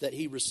revelations that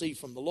he received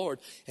from the Lord,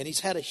 and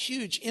he's had a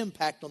huge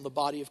impact on the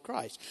body of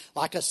Christ.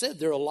 Like I said,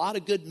 there are a lot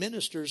of good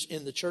ministers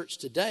in the church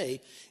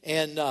today,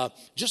 and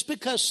just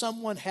because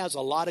someone has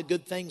a lot of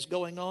good things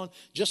going on,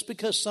 just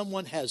because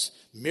someone has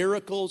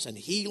miracles and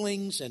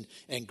healings and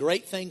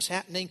great things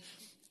happening,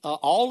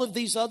 all of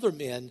these other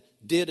men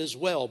did as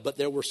well, but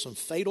there were some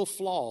fatal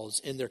flaws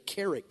in their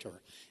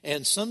character.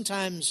 And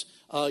sometimes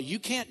you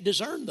can't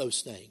discern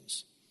those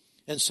things.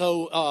 And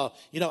so,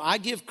 I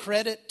give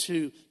credit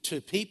to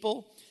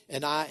people,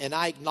 and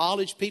I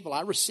acknowledge people.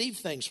 I receive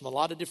things from a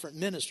lot of different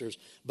ministers,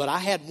 but I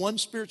had one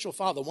spiritual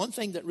father. One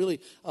thing that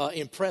really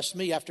impressed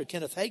me after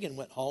Kenneth Hagin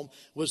went home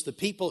was the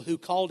people who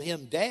called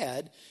him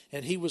dad,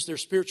 and he was their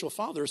spiritual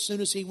father. As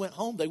soon as he went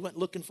home, they went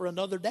looking for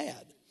another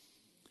dad.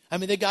 I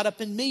mean, they got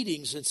up in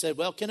meetings and said,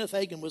 well, Kenneth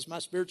Hagin was my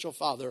spiritual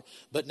father,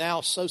 but now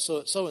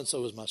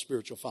so-and-so is my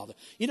spiritual father.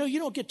 You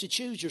don't get to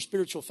choose your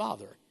spiritual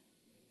father.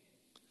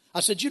 I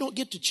said, you don't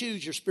get to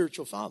choose your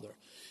spiritual father.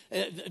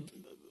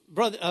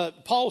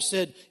 Paul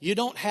said, you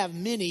don't have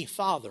many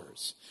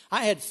fathers.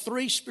 I had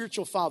 3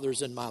 spiritual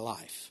fathers in my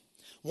life.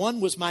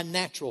 One was my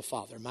natural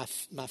father, my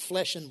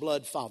flesh and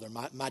blood father,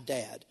 my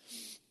dad.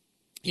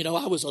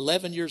 I was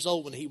 11 years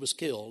old when he was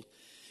killed,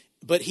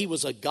 but he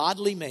was a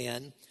godly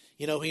man.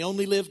 He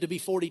only lived to be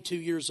 42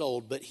 years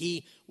old, but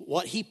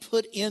what he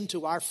put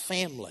into our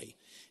family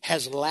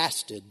has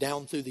lasted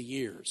down through the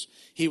years.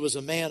 He was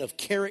a man of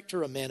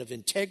character, a man of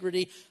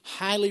integrity,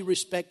 highly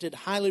respected,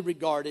 highly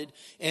regarded,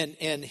 and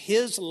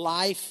his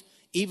life,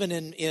 even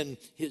in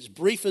as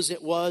brief as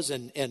it was,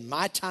 and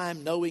my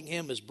time knowing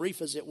him as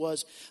brief as it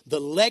was,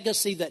 the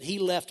legacy that he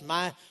left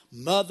my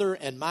mother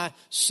and my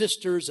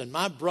sisters and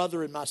my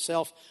brother and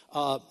myself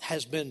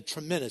has been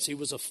tremendous. He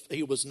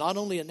was not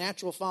only a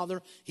natural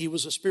father, he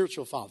was a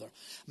spiritual father.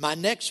 My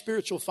next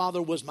spiritual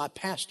father was my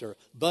pastor,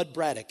 Bud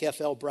Braddock,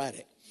 F.L.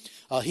 Braddock.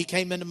 He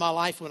came into my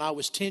life when I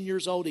was 10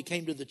 years old. He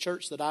came to the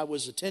church that I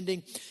was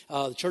attending,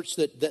 the church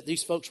that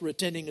these folks were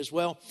attending as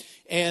well.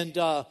 And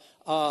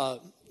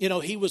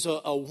he was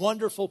a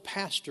wonderful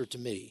pastor to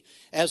me.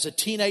 As a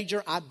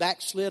teenager, I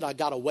backslid. I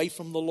got away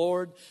from the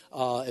Lord.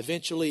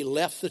 Eventually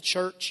left the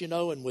church,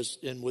 and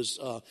was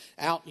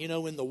out,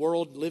 in the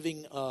world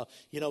living,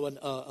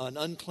 an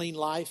unclean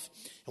life.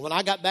 And when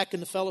I got back in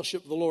the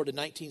fellowship of the Lord in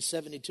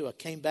 1972, I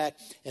came back,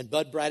 and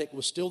Bud Braddock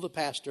was still the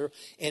pastor.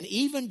 And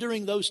even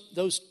during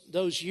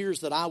those years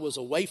that I was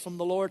away from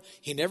the Lord,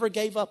 he never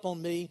gave up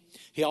on me.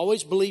 He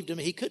always believed in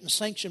me. He couldn't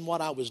sanction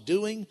what I was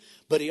doing,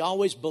 but he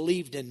always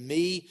believed in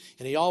me,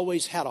 and he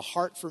always had a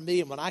heart for me.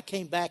 And when I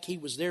came back, he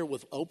was there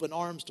with open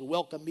arms to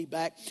welcome me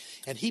back.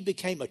 And he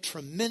became a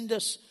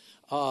tremendous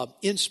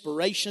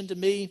inspiration to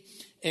me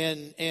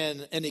and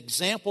an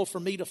example for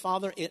me to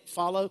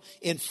follow.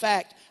 In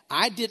fact,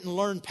 I didn't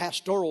learn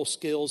pastoral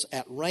skills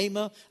at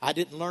Rhema. I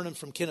didn't learn them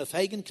from Kenneth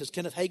Hagin because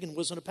Kenneth Hagin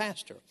wasn't a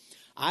pastor.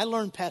 I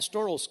learned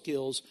pastoral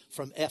skills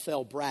from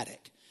F.L.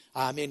 Braddock.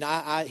 I mean,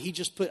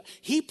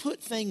 he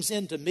put things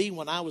into me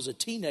when I was a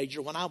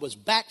teenager, when I was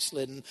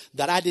backslidden,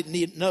 that I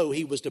didn't know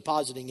he was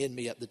depositing in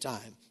me at the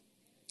time.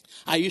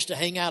 I used to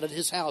hang out at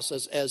his house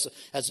as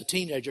a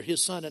teenager.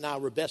 His son and I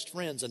were best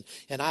friends,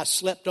 and I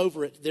slept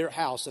over at their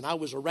house, and I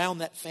was around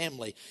that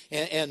family.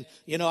 And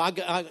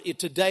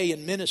today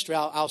in ministry,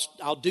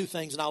 I'll do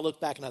things, and I'll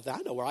look back and I think,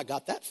 I know where I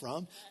got that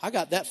from. I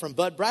got that from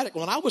Bud Braddock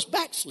when I was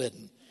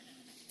backslidden.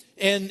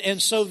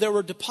 And so there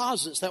were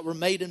deposits that were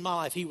made in my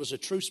life. He was a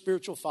true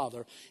spiritual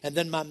father. And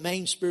then my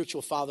main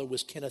spiritual father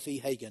was Kenneth E.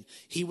 Hagin.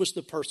 He was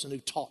the person who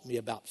taught me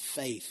about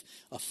faith,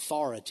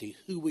 authority,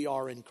 who we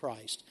are in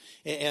Christ.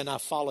 And I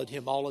followed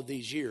him all of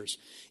these years.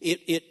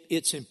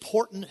 It's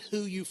important who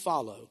you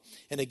follow.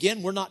 And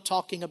again, we're not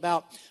talking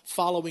about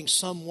following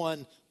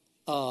someone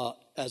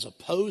as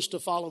opposed to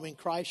following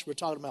Christ. We're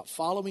talking about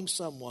following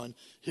someone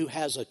who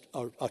has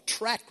a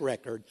track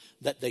record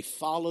that they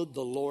followed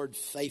the Lord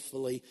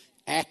faithfully,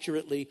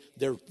 accurately.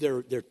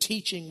 Their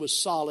teaching was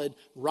solid,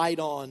 right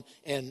on,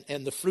 and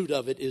the fruit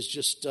of it is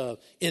just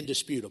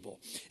indisputable.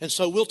 And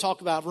so we'll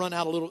talk about, I've run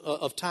out a little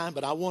of time,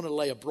 but I want to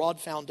lay a broad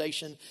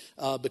foundation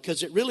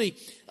because it really,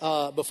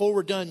 before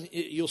we're done,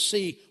 you'll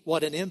see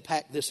what an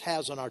impact this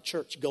has on our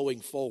church going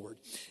forward.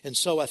 And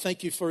so I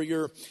thank you for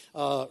your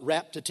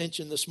rapt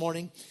attention this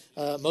morning.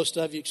 Most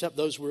of you, except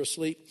those who were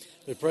asleep.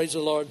 But praise the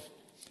Lord.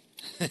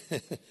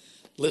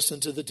 Listen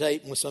to the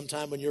tape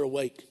sometime when you're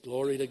awake.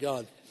 Glory to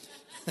God.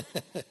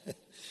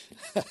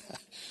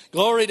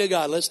 Glory to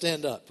God. Let's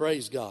stand up.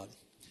 Praise God.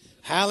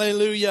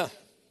 Hallelujah.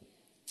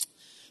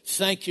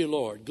 Thank you,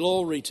 Lord.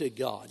 Glory to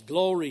God.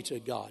 Glory to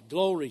God.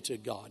 Glory to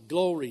God.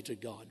 Glory to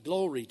God.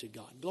 Glory to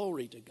God.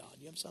 Glory to God.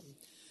 You have something?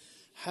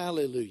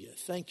 Hallelujah.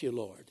 Thank you,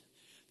 Lord.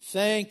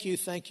 Thank you,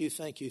 thank you,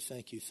 thank you,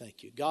 thank you,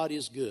 thank you. God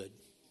is good.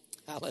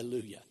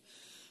 Hallelujah.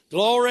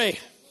 Glory.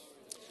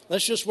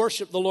 Let's just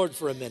worship the Lord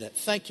for a minute.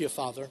 Thank you,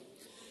 Father.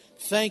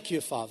 Thank you,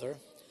 Father.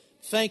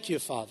 Thank you,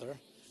 Father.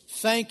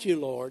 Thank you,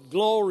 Lord.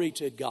 Glory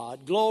to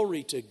God.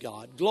 Glory to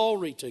God.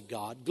 Glory to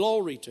God.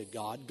 Glory to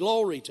God.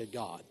 Glory to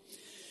God.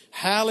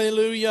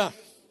 Hallelujah.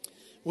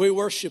 We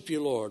worship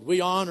you, Lord. We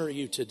honor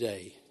you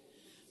today.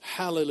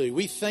 Hallelujah.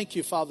 We thank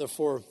you, Father,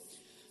 for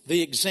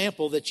the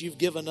example that you've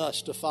given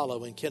us to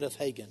follow in Kenneth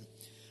Hagin.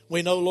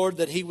 We know, Lord,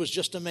 that he was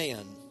just a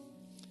man.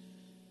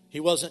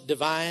 He wasn't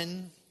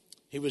divine.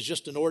 He was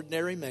just an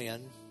ordinary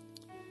man.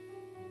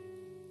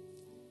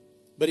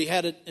 But he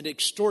had an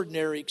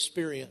extraordinary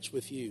experience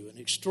with you, an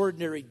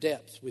extraordinary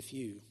depth with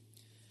you.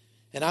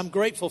 And I'm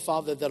grateful,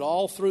 Father, that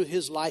all through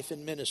his life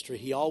and ministry,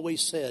 he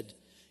always said,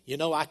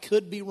 I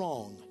could be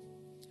wrong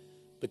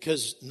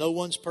because no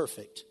one's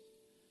perfect.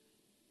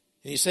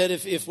 And he said,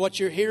 if what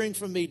you're hearing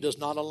from me does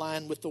not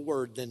align with the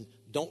word, then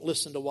don't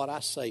listen to what I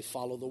say,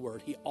 follow the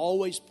word. He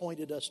always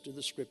pointed us to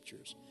the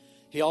scriptures.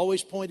 He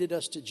always pointed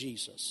us to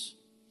Jesus.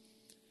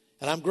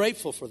 And I'm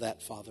grateful for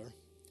that, Father,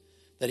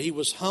 that he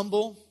was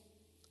humble.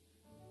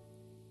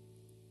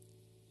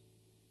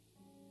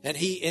 And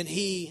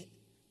he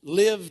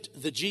lived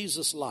the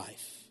Jesus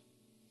life.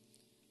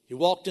 He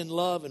walked in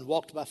love and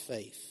walked by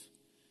faith.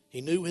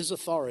 He knew his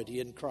authority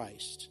in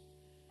Christ.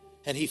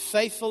 And he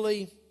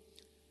faithfully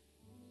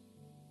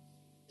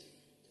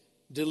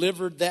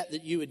delivered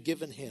that you had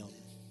given him.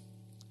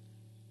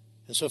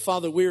 And so,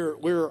 Father,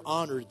 we're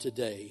honored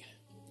today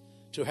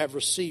to have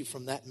received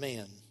from that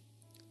man.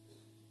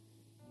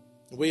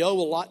 We owe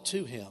a lot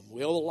to him.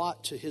 We owe a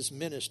lot to his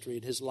ministry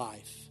and his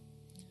life.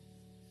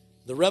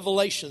 The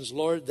revelations,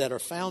 Lord, that are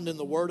found in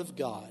the Word of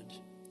God,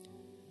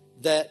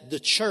 that the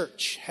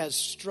church has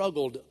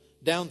struggled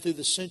down through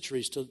the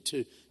centuries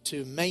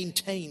to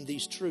maintain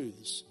these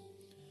truths.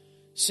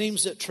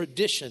 Seems that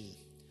tradition,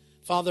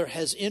 Father,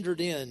 has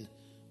entered in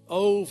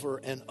over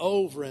and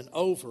over and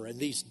over, and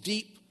these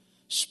deep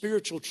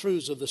spiritual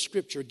truths of the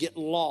Scripture get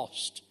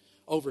lost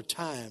over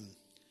time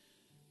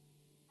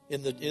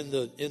under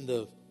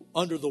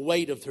the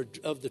weight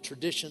of the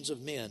traditions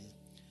of men.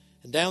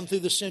 And down through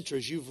the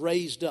centuries, you've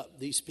raised up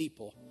these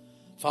people,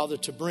 Father,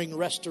 to bring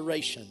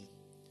restoration,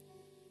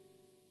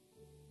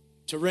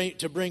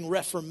 to bring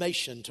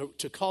reformation,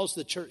 to cause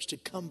the church to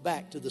come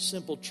back to the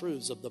simple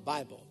truths of the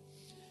Bible.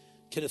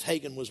 Kenneth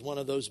Hagin was one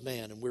of those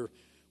men, and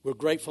We're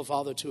grateful,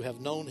 Father, to have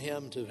known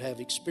him, to have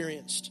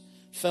experienced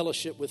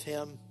fellowship with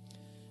him,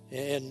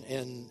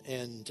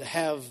 and to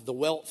have the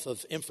wealth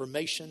of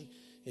information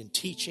and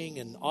teaching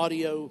and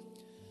audio,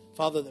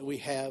 Father, that we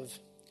have.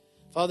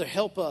 Father,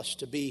 help us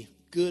to be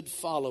good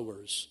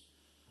followers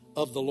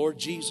of the Lord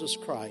Jesus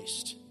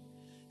Christ,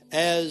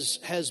 as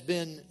has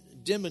been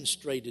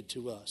demonstrated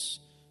to us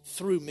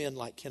through men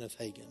like Kenneth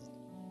Hagin.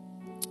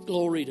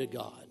 Glory to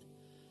God.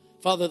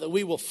 Father, that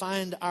we will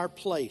find our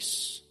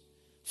place,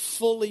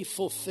 fully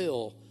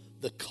fulfill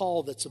the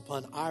call that's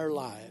upon our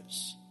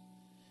lives.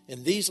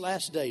 In these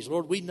last days,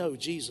 Lord, we know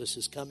Jesus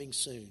is coming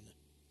soon.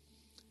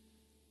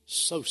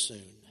 So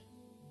soon.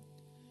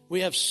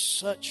 We have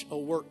such a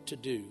work to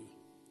do.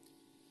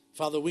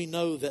 Father, we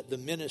know that the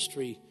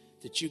ministry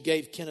that you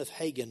gave Kenneth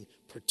Hagin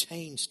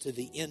pertains to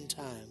the end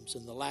times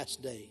and the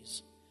last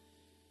days.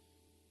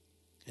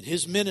 And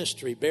his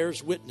ministry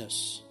bears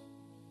witness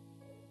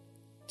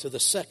to the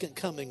second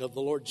coming of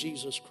the Lord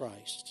Jesus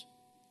Christ.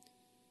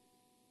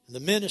 And the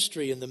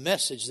ministry and the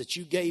message that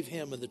you gave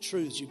him and the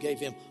truths you gave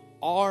him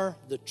are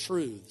the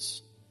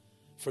truths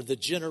for the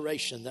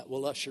generation that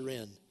will usher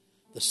in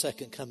the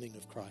second coming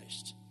of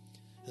Christ.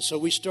 And so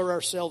we stir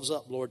ourselves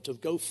up, Lord, to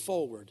go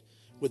forward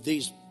with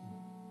these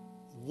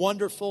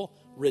wonderful,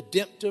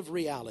 redemptive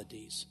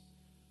realities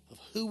of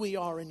who we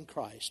are in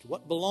Christ,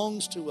 what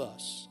belongs to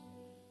us,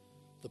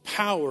 the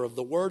power of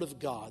the Word of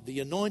God, the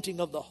anointing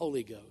of the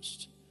Holy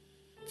Ghost.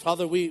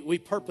 Father, we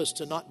purpose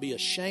to not be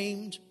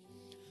ashamed,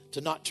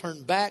 to not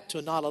turn back,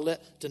 to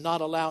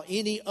not allow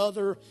any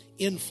other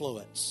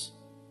influence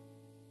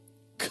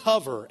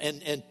cover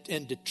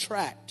and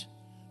detract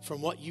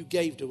from what you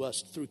gave to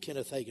us through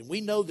Kenneth Hagin.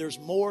 We know there's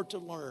more to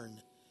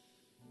learn.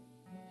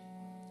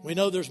 We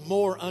know there's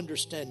more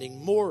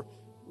understanding, more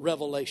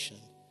revelation,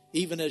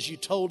 even as you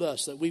told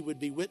us that we would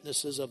be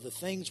witnesses of the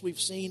things we've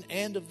seen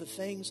and of the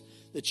things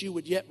that you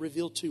would yet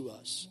reveal to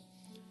us.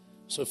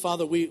 So,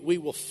 Father, we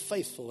will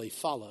faithfully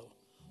follow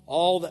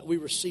all that we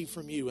receive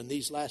from you in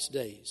these last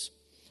days.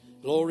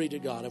 Glory to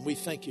God, and we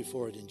thank you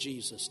for it in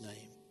Jesus'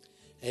 name.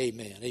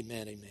 Amen,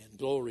 amen, amen.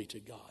 Glory to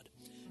God.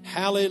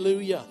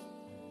 Hallelujah.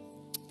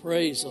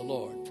 Praise the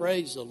Lord,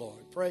 praise the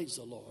Lord, praise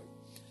the Lord.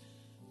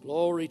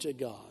 Glory to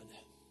God.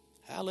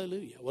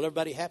 Hallelujah. Well,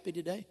 everybody happy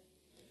today?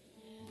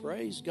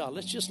 Praise God.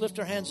 Let's just lift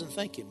our hands and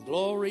thank him.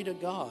 Glory to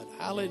God.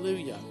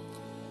 Hallelujah.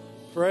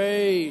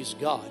 Praise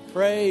God.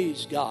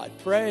 Praise God.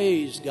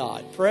 Praise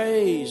God.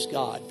 Praise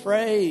God.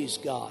 Praise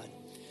God.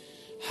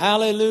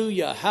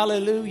 Hallelujah.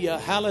 Hallelujah.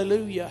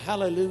 Hallelujah.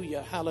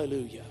 Hallelujah.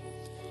 Hallelujah.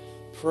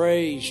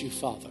 Praise you,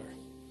 Father.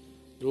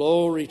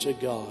 Glory to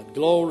God.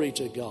 Glory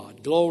to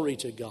God. Glory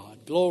to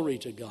God. Glory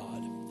to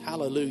God.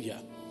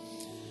 Hallelujah.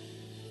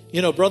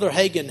 You know, Brother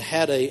Hagin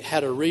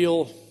had a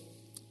real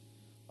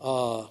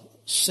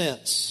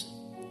sense.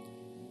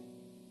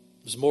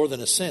 It was more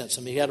than a sense.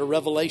 I mean, he had a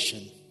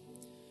revelation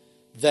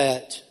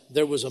that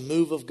there was a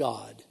move of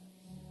God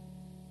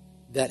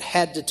that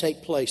had to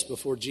take place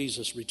before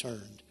Jesus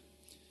returned.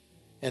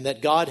 And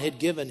that God had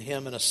given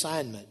him an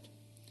assignment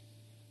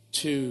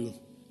to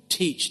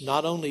teach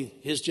not only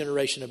his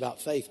generation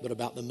about faith, but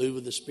about the move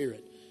of the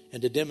Spirit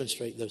and to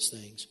demonstrate those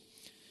things.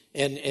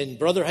 And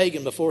Brother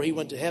Hagin, before he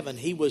went to heaven,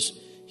 he was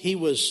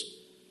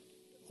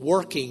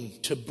working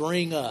to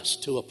bring us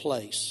to a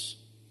place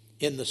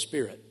in the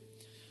Spirit.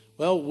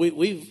 Well,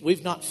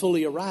 we've not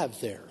fully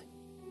arrived there.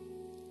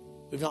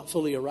 We've not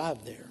fully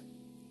arrived there.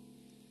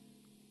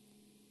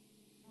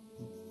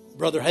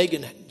 Brother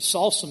Hagin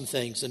saw some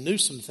things and knew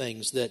some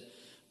things that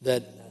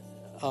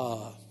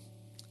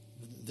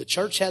the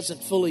church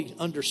hasn't fully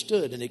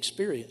understood and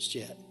experienced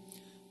yet.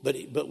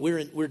 But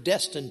we're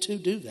destined to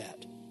do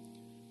that.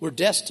 We're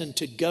destined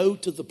to go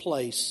to the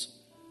place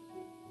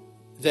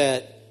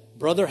that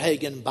Brother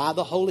Hagin, by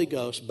the Holy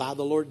Ghost, by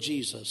the Lord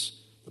Jesus,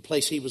 the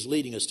place he was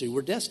leading us to,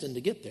 we're destined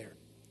to get there.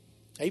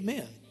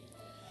 Amen.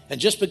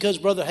 And just because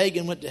Brother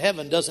Hagin went to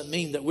heaven doesn't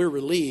mean that we're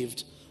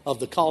relieved of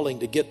the calling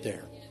to get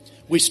there.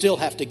 We still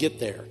have to get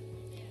there.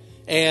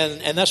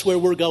 And that's where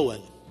we're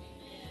going.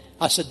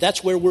 I said,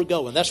 that's where we're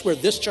going. That's where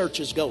this church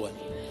is going.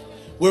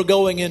 We're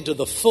going into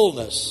the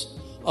fullness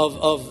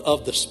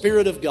of the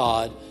Spirit of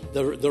God,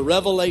 the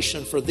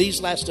revelation for these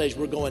last days.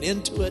 We're going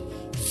into it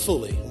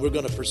fully. We're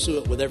going to pursue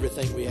it with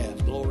everything we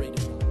have. Glory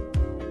to God.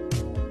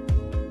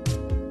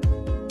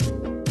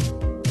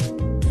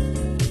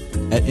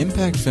 At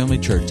Impact Family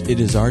Church, it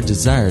is our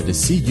desire to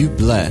see you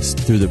blessed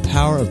through the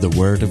power of the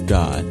Word of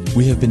God.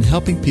 We have been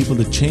helping people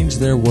to change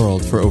their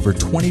world for over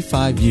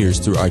 25 years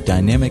through our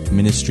dynamic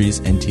ministries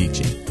and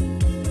teaching.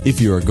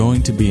 If you are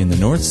going to be in the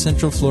North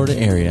Central Florida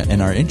area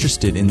and are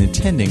interested in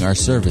attending our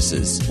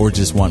services or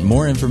just want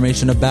more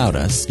information about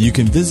us, you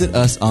can visit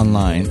us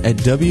online at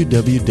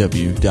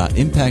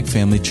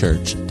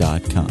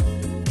www.impactfamilychurch.com.